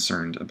extremely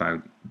concerned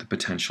about the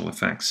potential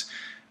effects.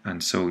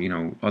 And so,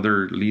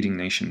 other leading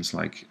nations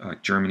like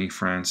Germany,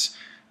 France,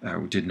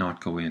 did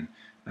not go in.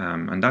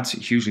 And that's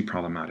hugely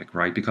problematic,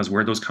 right? Because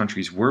where those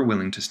countries were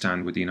willing to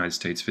stand with the United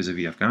States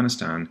vis-a-vis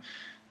Afghanistan,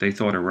 they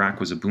thought Iraq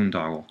was a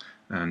boondoggle.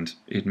 And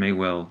it may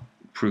well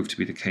prove to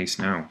be the case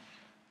now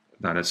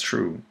that it's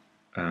true.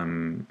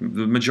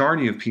 The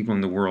majority of people in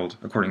the world,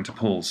 according to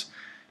polls,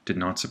 did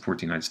not support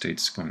the United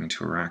States going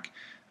into Iraq.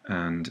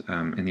 And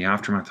in the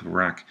aftermath of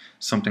Iraq,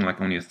 something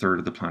like only a third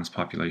of the planet's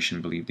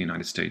population believed the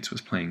United States was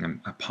playing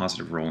a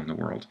positive role in the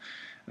world.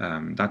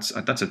 That's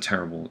a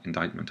terrible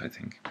indictment, I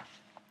think.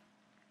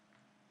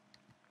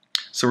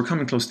 So we're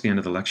coming close to the end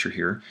of the lecture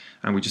here,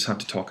 and we just have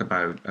to talk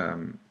about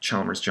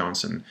Chalmers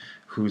Johnson,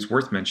 who's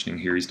worth mentioning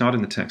here. He's not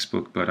in the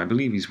textbook, but I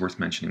believe he's worth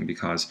mentioning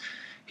because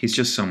he's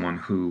just someone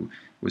who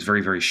was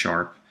very, very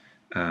sharp.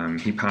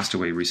 He passed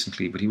away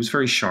recently, but he was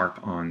very sharp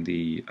on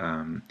the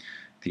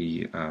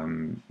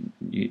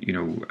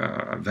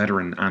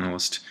veteran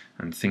analyst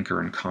and thinker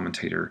and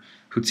commentator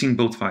who'd seen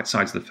both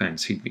sides of the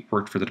fence. He'd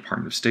worked for the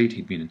Department of State.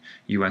 He'd been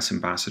a U.S.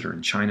 ambassador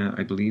in China,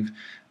 I believe,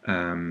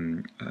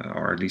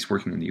 or at least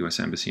working in the U.S.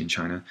 Embassy in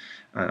China,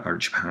 or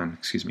Japan,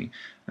 excuse me.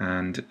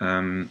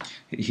 And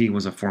he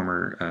was a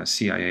former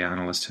CIA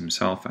analyst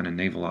himself and a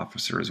naval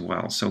officer as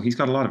well. So he's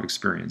got a lot of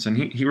experience. And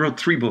he wrote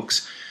 3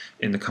 books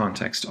in the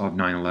context of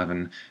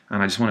 9/11,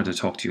 and I just wanted to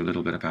talk to you a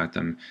little bit about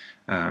them.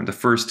 The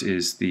first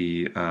is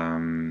the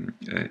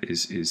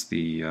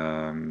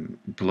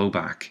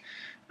Blowback,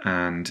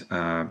 and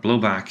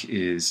Blowback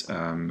is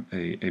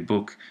a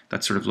book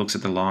that sort of looks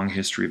at the long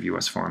history of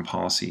U.S. foreign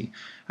policy,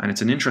 and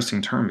it's an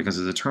interesting term because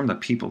it's a term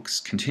that people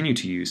continue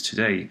to use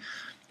today.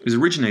 It was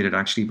originated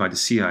actually by the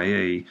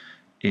CIA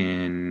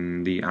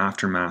in the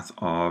aftermath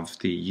of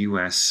the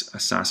U.S.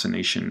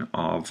 assassination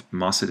of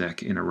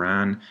Mossadegh in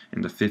Iran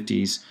in the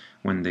 50s,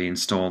 when they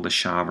installed the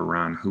Shah of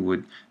Iran, who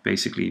would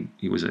basically,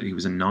 he was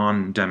a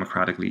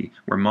non-democratically,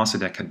 where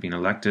Mossadegh had been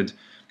elected,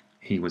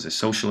 he was a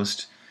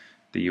socialist.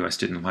 The U.S.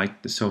 didn't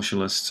like the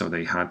socialists, so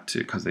they had to,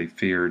 because they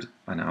feared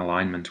an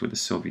alignment with the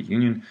Soviet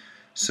Union,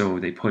 so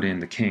they put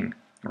in the king,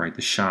 right,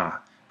 the Shah,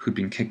 who'd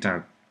been kicked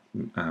out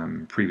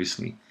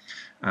previously.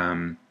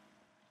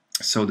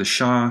 So the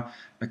Shah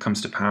comes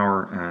to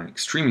power, an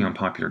extremely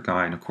unpopular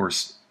guy, and of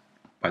course,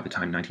 by the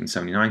time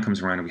 1979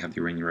 comes around and we have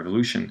the Iranian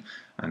Revolution,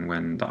 and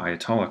when the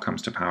Ayatollah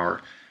comes to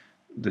power,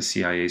 the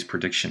CIA's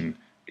prediction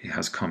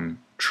has come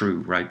true,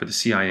 right? But the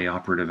CIA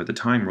operative at the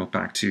time wrote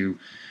back to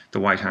the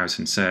White House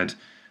and said,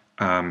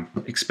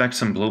 expect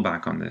some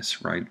blowback on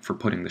this, right, for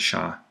putting the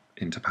Shah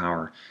into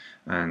power.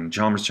 And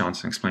Chalmers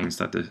Johnson explains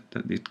that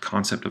the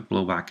concept of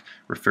blowback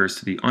refers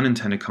to the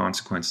unintended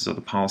consequences of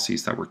the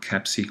policies that were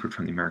kept secret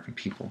from the American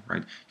people,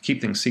 right? You keep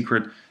things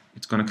secret,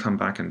 it's going to come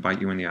back and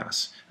bite you in the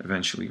ass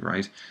eventually,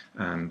 right?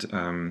 And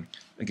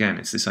again,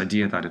 it's this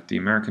idea that if the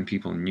American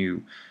people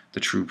knew the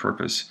true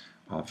purpose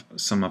of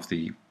some of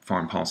the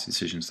foreign policy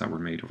decisions that were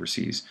made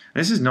overseas.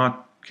 And this is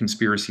not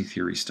conspiracy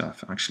theory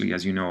stuff. Actually,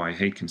 as you know, I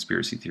hate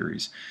conspiracy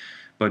theories.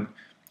 But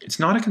it's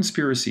not a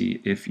conspiracy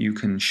if you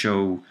can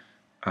show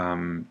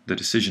the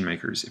decision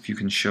makers, if you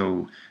can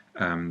show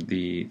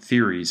the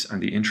theories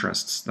and the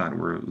interests that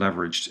were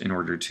leveraged in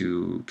order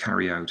to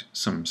carry out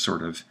some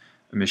sort of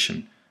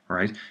mission.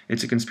 Right?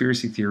 It's a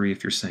conspiracy theory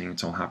if you're saying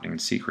it's all happening in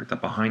secret,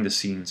 that behind the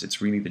scenes it's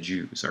really the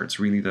Jews, or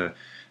it's really the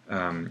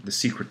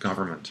secret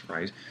government,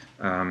 right?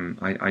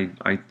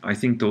 I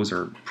think those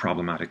are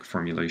problematic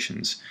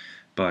formulations,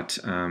 but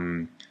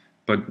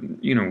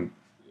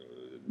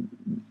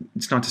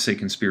it's not to say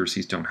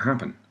conspiracies don't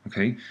happen,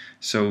 okay?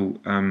 So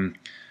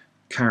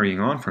carrying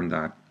on from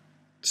that,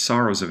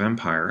 Sorrows of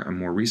Empire, a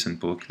more recent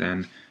book,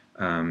 then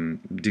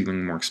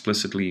dealing more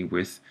explicitly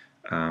with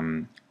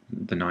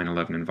the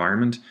 9/11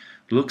 environment,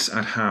 looks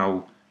at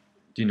how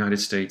the United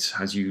States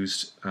has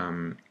used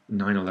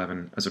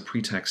 9/11 as a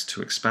pretext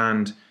to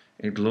expand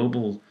a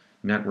global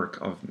network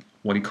of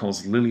what he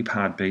calls lily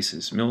pad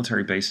bases,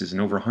 military bases in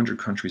over 100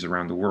 countries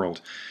around the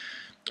world.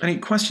 And he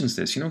questions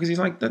this, because he's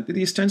like,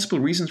 the ostensible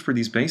reasons for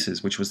these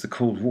bases, which was the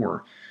Cold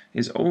War,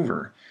 is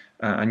over.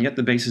 And yet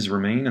the bases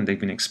remain, and they've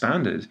been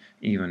expanded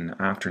even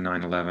after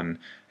 9/11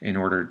 in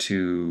order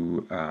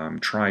to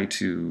try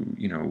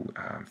to,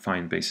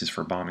 find bases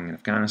for bombing in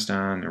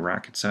Afghanistan,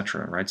 Iraq,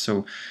 etc. Right?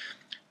 So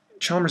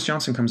Chalmers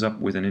Johnson comes up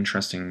with an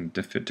interesting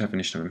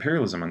definition of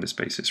imperialism on this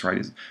basis, right?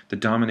 Is the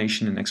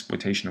domination and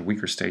exploitation of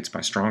weaker states by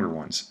stronger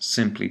ones,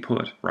 simply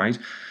put, right?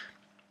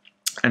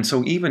 And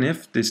so even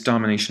if this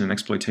domination and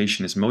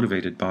exploitation is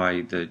motivated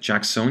by the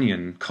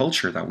Jacksonian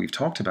culture that we've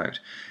talked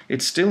about,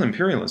 it's still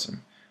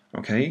imperialism,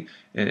 okay?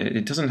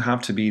 It doesn't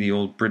have to be the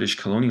old British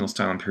colonial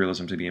style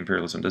imperialism to be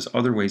imperialism. There's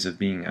other ways of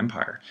being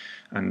empire.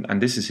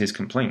 And this is his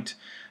complaint,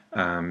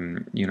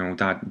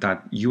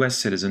 that US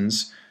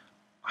citizens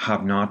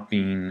have not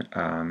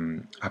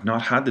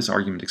had this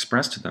argument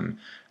expressed to them.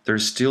 They're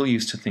still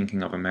used to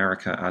thinking of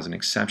America as an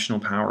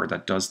exceptional power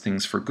that does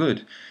things for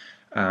good,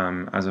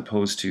 as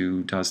opposed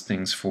to does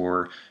things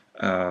for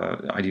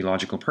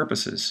ideological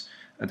purposes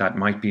that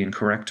might be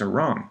incorrect or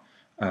wrong,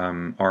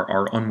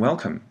 are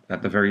unwelcome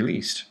at the very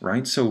least,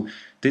 right? So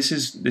this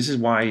is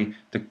why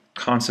the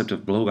concept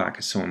of blowback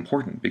is so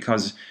important,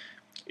 because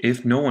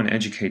if no one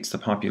educates the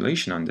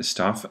population on this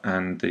stuff,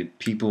 and the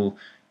people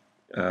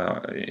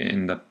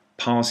in the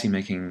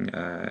policy-making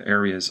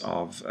areas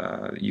of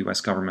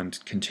U.S. government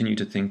continue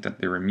to think that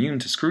they're immune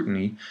to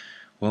scrutiny,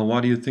 well,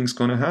 what do you think's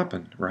going to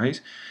happen,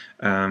 right?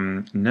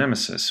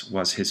 Nemesis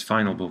was his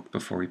final book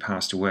before he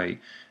passed away,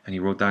 and he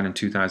wrote that in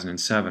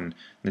 2007.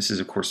 This is,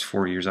 of course,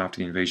 4 years after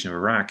the invasion of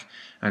Iraq,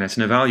 and it's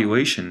an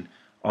evaluation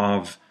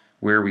of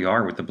where we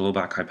are with the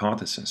blowback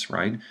hypothesis,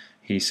 right?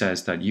 He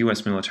says that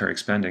U.S. military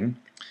spending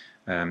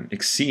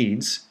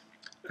exceeds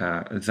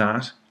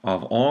that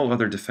of all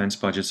other defense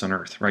budgets on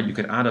Earth, right? You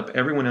could add up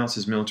everyone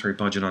else's military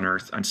budget on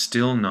Earth and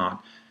still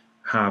not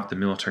have the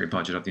military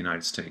budget of the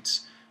United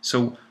States.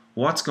 So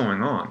what's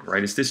going on,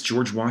 right? Is this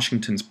George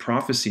Washington's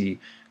prophecy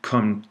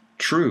come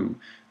true,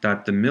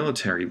 that the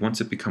military,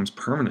 once it becomes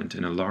permanent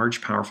in a large,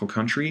 powerful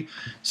country,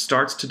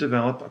 starts to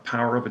develop a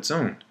power of its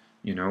own,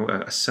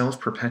 a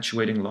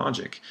self-perpetuating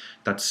logic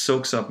that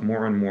soaks up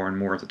more and more and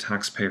more of the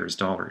taxpayers'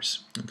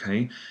 dollars,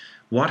 okay?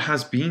 What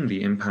has been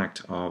the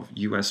impact of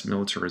U.S.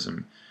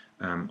 militarism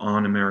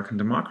on American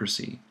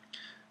democracy?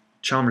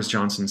 Chalmers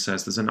Johnson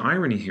says there's an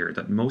irony here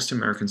that most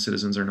American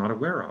citizens are not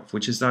aware of,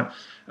 which is that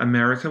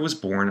America was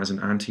born as an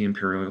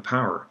anti-imperial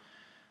power.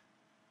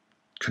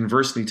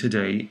 Conversely,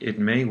 today, it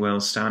may well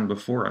stand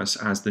before us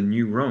as the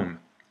new Rome.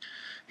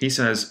 He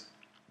says,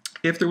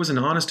 if there was an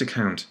honest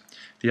account,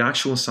 the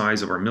actual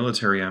size of our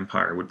military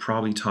empire would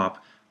probably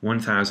top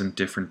 1,000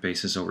 different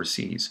bases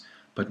overseas,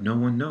 but no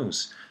one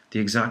knows the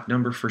exact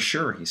number for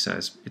sure. He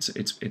says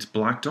it's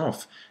blacked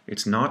off.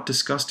 It's not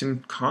discussed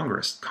in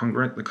Congress.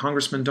 The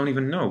congressmen don't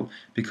even know,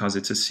 because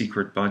it's a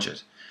secret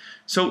budget.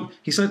 So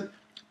he said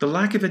the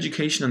lack of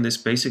education on this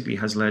basically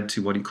has led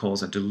to what he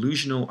calls a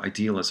delusional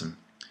idealism,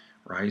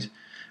 right?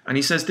 And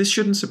he says this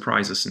shouldn't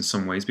surprise us in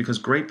some ways, because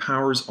great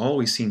powers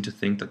always seem to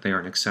think that they are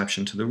an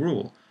exception to the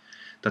rule,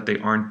 that they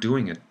aren't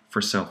doing it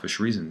for selfish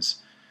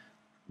reasons.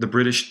 The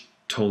British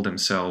told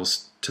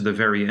themselves to the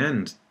very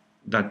end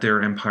that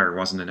their empire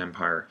wasn't an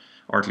empire,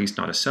 or at least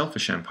not a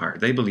selfish empire.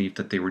 They believed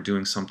that they were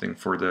doing something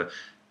for the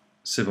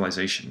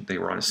civilization. They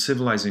were on a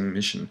civilizing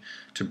mission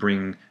to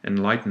bring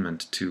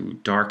enlightenment to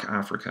dark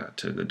Africa,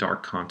 to the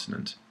dark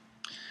continent.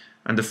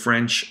 And the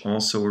French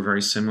also were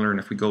very similar.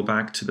 And if we go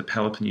back to the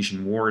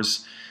Peloponnesian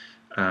Wars,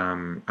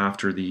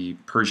 after the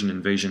Persian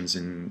invasions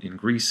in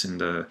Greece in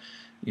the,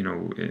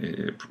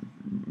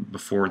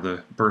 before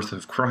the birth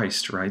of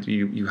Christ, right?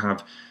 You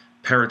have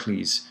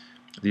Pericles,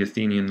 the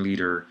Athenian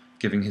leader,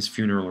 giving his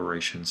funeral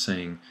oration,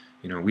 saying,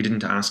 we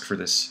didn't ask for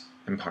this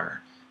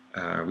empire.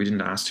 We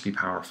didn't ask to be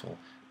powerful,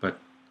 but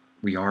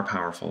we are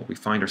powerful. We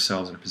find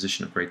ourselves in a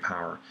position of great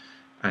power,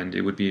 and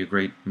it would be a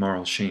great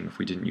moral shame if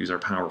we didn't use our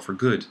power for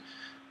good.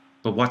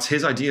 But what's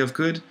his idea of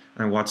good,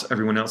 and what's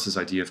everyone else's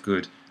idea of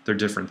good? They're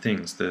different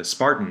things. The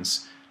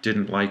Spartans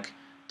didn't like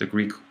the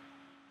Greek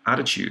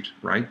attitude,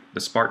 right? The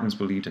Spartans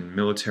believed in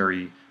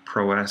military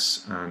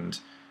prowess and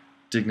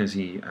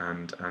dignity,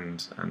 and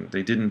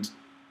they didn't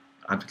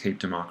advocate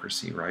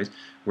democracy, right?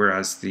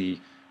 Whereas the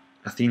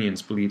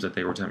Athenians believed that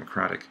they were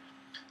democratic.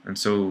 And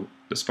so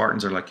the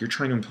Spartans are like, you're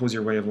trying to impose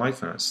your way of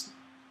life on us.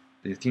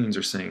 The Athenians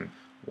are saying,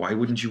 why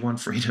wouldn't you want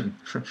freedom?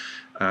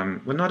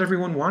 Well, not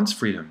everyone wants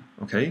freedom,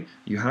 okay?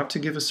 You have to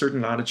give a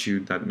certain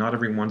latitude that not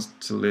everyone wants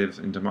to live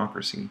in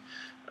democracy.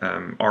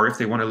 Or if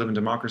they want to live in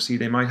democracy,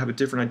 they might have a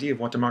different idea of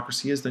what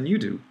democracy is than you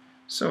do.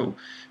 So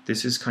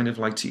this is kind of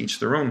like to each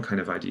their own kind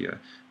of idea.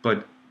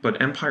 But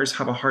but empires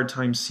have a hard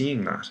time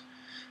seeing that.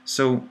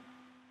 So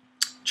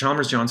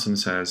Chalmers Johnson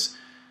says,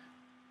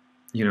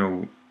 you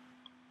know,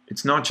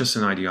 it's not just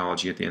an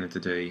ideology at the end of the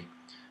day,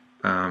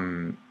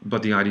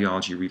 but the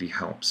ideology really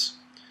helps.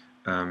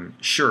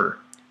 Sure,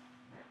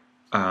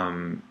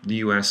 the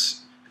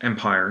US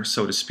empire,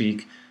 so to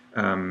speak,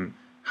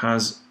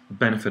 has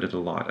benefited a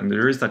lot. And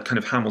there is that kind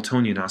of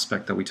Hamiltonian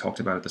aspect that we talked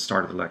about at the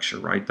start of the lecture,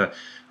 right? That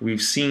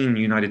we've seen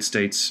United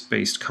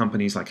States-based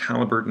companies like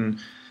Halliburton,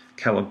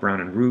 Kellogg,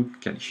 Brown and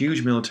Root get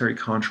huge military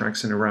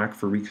contracts in Iraq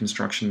for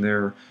reconstruction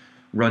there,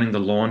 running the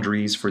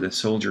laundries for the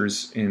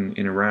soldiers in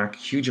Iraq,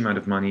 huge amount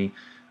of money.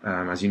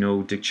 As you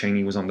know, Dick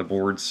Cheney was on the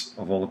boards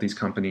of all of these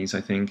companies,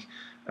 I think.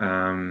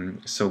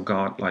 So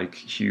got like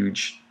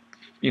huge,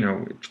 you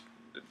know,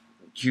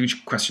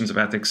 huge questions of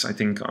ethics, I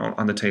think,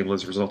 on the table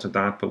as a result of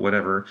that. But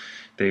whatever,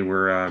 they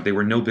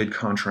were no bid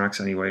contracts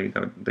anyway.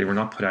 They were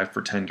not put out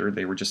for tender.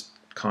 They were just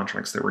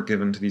contracts that were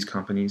given to these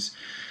companies.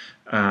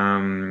 You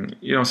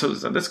know, so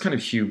that's kind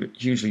of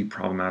hugely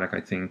problematic,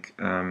 I think.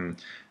 And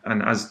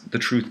as the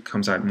truth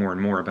comes out more and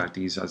more about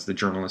these, as the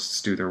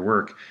journalists do their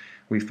work,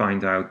 we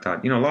find out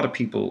that, you know, a lot of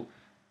people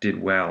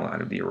did well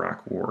out of the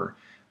Iraq War.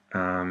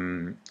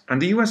 And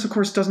the US, of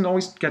course, doesn't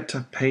always get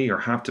to pay or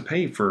have to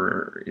pay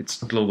for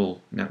its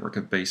global network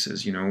of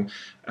bases. You know,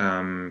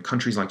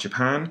 countries like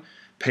Japan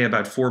pay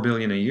about $4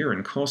 billion a year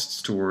in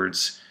costs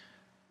towards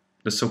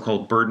the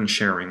so-called burden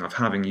sharing of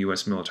having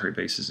US military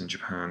bases in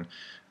Japan.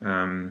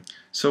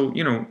 So,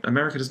 you know,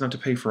 America doesn't have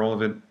to pay for all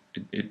of it.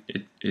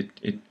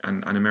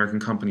 And American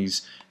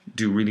companies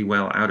do really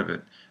well out of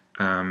it.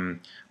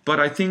 But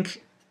I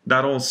think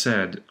that all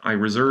said, I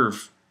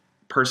reserve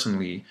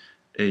personally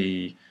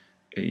a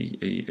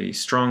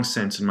strong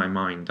sense in my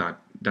mind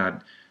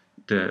that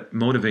the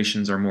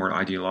motivations are more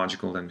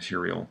ideological than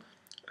material.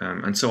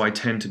 And so I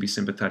tend to be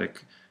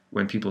sympathetic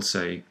when people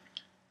say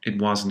it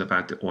wasn't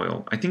about the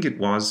oil. I think it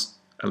was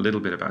a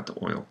little bit about the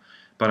oil,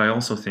 but I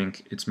also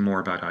think it's more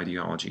about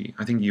ideology.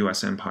 I think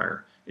US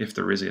empire, if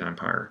there is an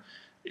empire,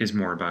 is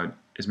more about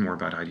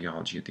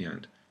ideology at the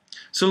end.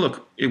 So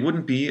look, it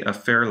wouldn't be a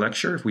fair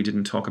lecture if we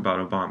didn't talk about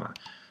Obama.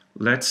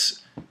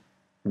 Let's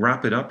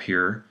wrap it up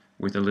here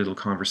with a little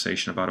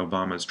conversation about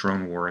Obama's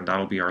drone war, and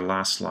that'll be our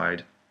last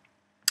slide.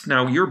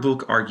 Now, your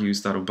book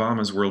argues that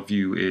Obama's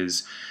worldview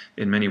is,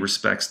 in many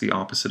respects, the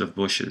opposite of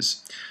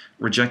Bush's.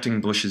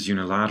 Rejecting Bush's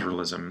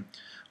unilateralism,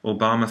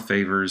 Obama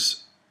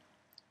favors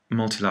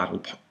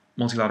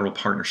multilateral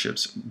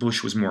partnerships.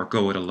 Bush was more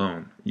go it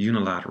alone,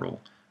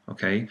 unilateral.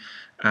 Okay,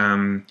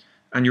 and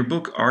your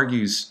book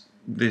argues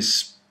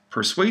this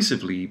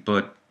persuasively,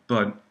 but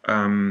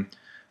I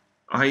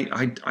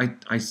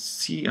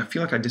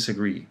feel like I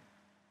disagree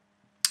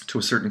to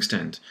a certain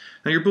extent.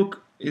 Now, your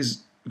book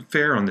is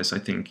fair on this, I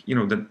think. You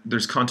know, that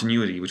there's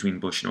continuity between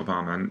Bush and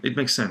Obama, and it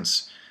makes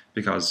sense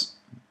because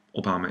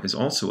Obama is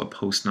also a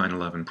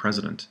post-9/11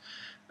 president,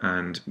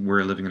 and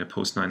we're living in a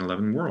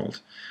post-9/11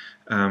 world.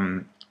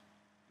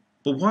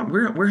 But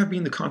where have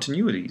been the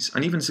continuities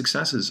and even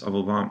successes of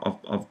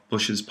of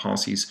Bush's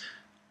policies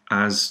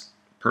as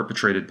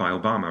perpetrated by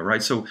Obama,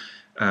 right? So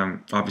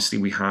obviously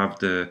we have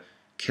the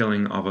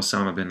killing of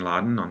Osama bin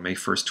Laden on May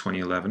 1st,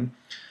 2011.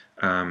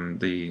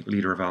 The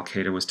leader of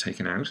Al-Qaeda was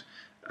taken out.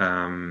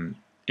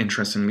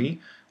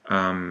 Interestingly,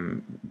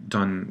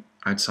 done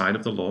outside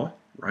of the law,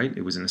 right?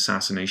 It was an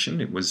assassination.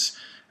 It was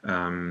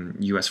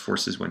U.S.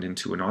 forces went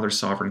into another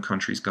sovereign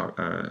country's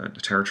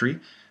territory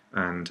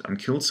and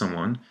killed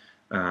someone.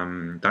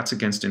 That's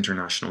against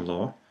international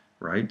law,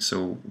 right?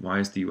 So why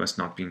is the U.S.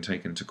 not being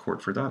taken to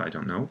court for that? I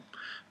don't know.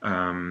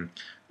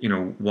 You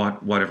know,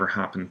 whatever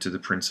happened to the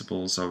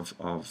principles of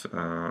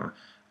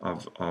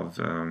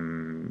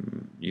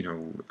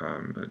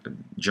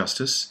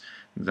justice,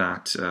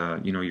 that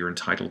you know, you're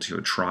entitled to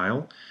a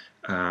trial.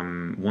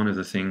 One of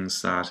the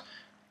things that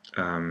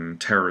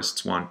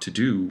terrorists want to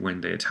do when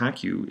they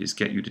attack you is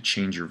get you to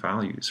change your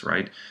values,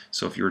 right?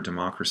 So if you're a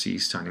democracy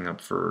standing up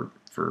for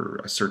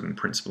a certain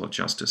principle of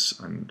justice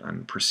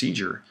and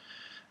procedure,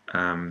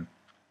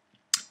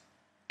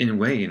 in a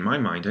way, in my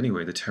mind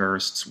anyway, the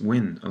terrorists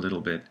win a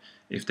little bit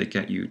if they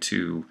get you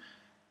to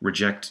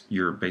reject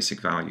your basic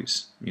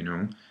values, you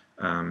know.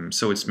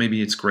 So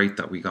maybe it's great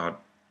that we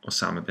got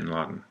Osama bin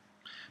Laden,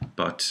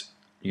 but,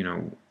 you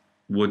know,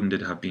 wouldn't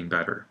it have been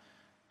better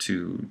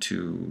to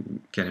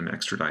get him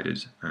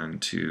extradited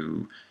and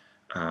to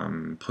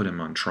put him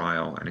on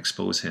trial and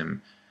expose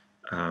him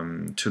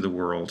to the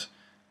world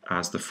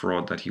as the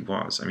fraud that he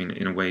was? I mean,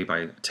 in a way,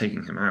 by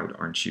taking him out,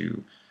 aren't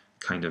you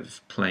kind of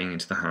playing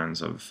into the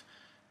hands of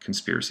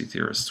conspiracy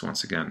theorists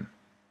once again?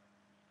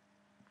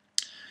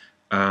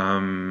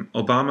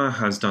 Obama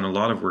has done a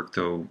lot of work,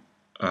 though,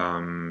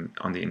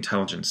 on the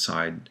intelligence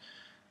side,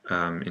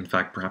 in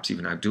fact, perhaps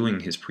even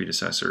outdoing his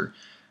predecessor,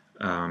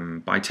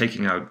 by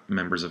taking out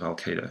members of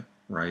Al-Qaeda,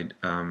 right?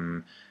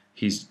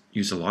 He's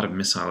used a lot of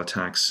missile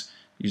attacks,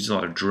 used a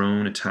lot of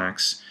drone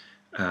attacks.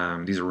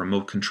 These are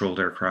remote-controlled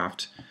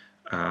aircraft.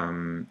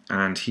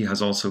 And he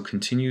has also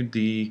continued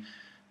the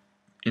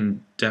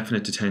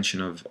indefinite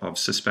detention of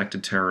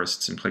suspected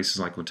terrorists in places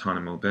like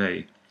Guantanamo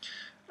Bay.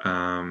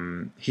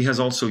 He has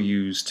also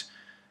used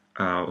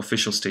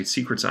official state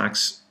secrets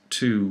acts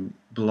to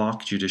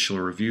block judicial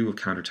review of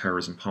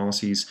counterterrorism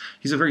policies.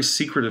 He's a very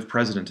secretive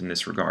president in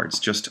this regards,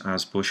 just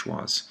as Bush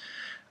was.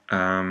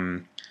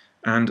 And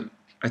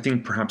I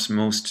think perhaps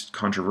most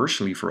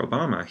controversially for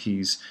Obama,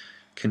 he's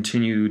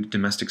continued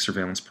domestic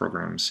surveillance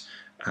programs.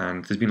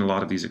 And there's been a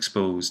lot of these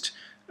exposed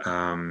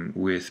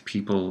with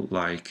people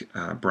like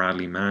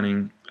Bradley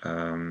Manning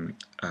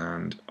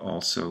and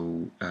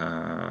also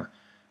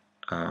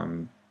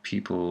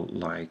people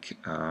like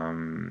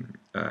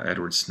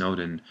Edward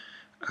Snowden,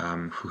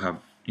 who have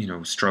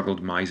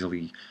struggled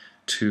mightily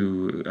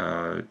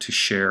to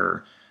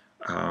share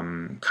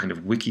kind of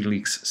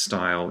WikiLeaks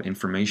style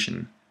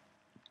information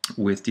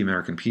with the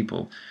American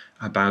people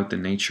about the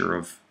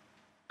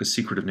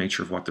secretive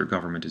nature of what their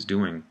government is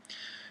doing.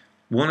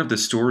 One of the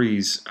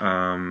stories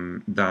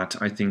that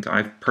I think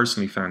I've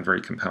personally found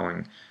very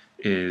compelling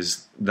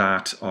is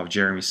that of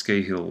Jeremy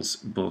Scahill's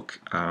book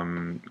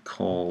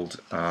called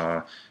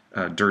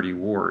Dirty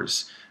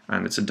Wars,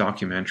 and it's a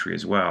documentary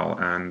as well,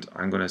 and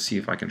I'm going to see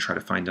if I can try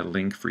to find a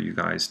link for you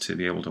guys to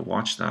be able to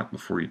watch that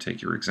before you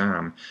take your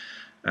exam.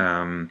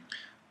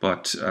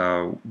 But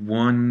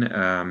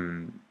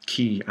one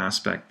key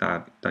aspect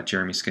that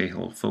Jeremy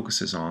Scahill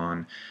focuses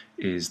on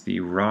is the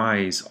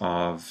rise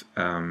of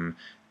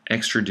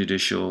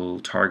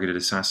extrajudicial targeted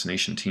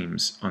assassination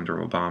teams under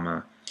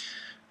Obama.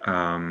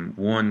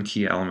 One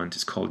key element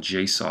is called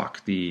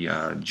JSOC, the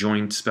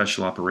Joint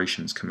Special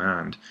Operations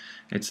Command.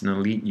 It's an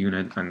elite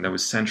unit, and that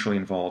was centrally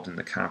involved in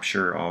the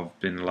capture of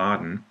bin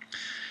Laden.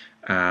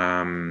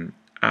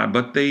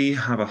 But they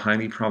have a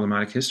highly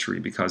problematic history,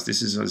 because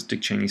this is, as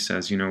Dick Cheney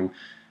says,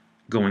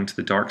 going to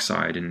the dark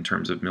side in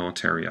terms of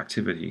military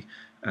activity,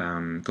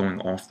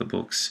 going off the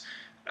books.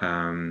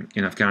 In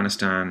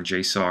Afghanistan,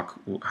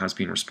 JSOC has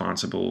been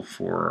responsible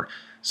for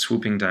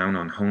swooping down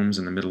on homes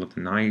in the middle of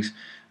the night,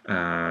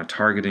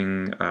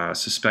 targeting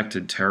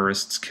suspected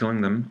terrorists,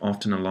 killing them,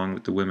 often along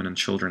with the women and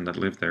children that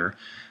live there.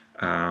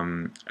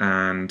 I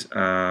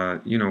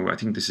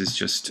think this is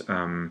just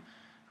a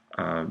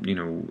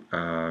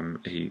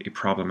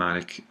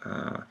problematic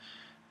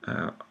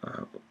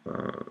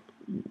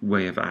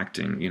way of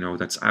acting,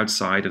 that's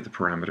outside of the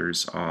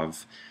parameters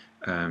of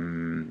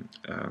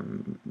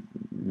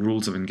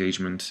rules of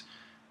engagement.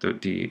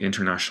 The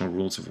international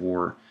rules of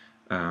war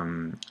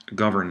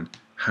govern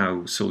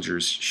how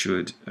soldiers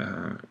should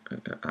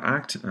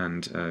act,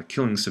 and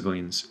killing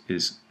civilians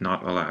is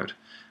not allowed.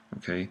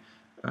 Okay,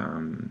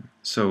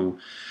 so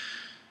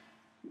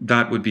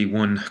that would be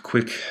one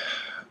quick,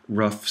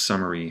 rough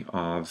summary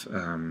of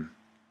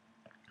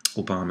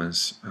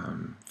Obama's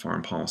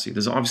foreign policy.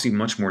 There's obviously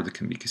much more that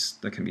can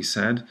be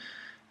said.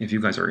 If you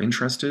guys are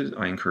interested,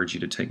 I encourage you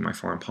to take my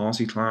foreign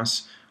policy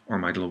class or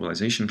my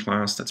globalization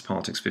class, that's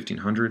Politics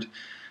 1500,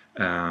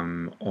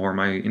 or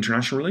my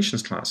international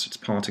relations class, it's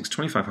Politics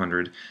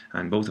 2500,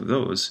 and both of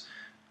those,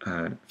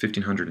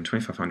 1500 and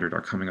 2500, are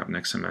coming up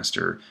next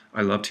semester.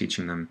 I love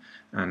teaching them,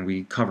 and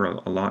we cover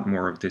a lot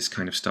more of this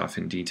kind of stuff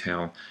in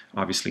detail.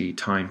 Obviously,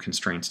 time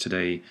constraints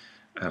today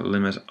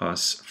limit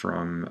us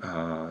from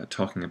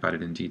talking about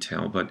it in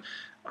detail, but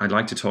I'd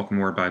like to talk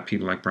more about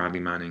people like Bradley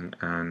Manning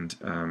and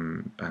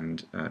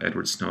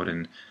Edward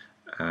Snowden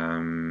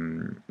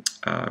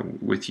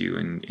with you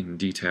in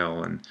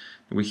detail, and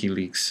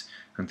WikiLeaks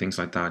and things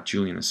like that,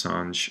 Julian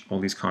Assange,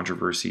 all these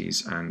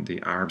controversies, and the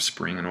Arab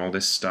Spring and all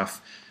this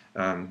stuff.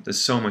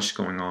 There's so much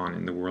going on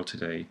in the world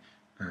today,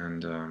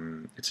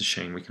 and it's a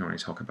shame we can only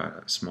talk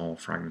about a small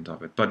fragment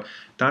of it. But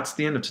that's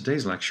the end of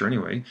today's lecture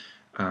anyway.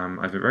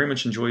 I've very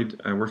much enjoyed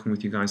working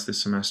with you guys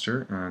this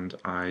semester, and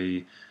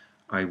I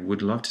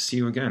would love to see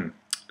you again.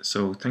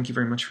 So thank you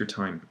very much for your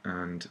time,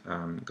 and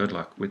good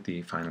luck with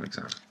the final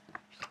exam.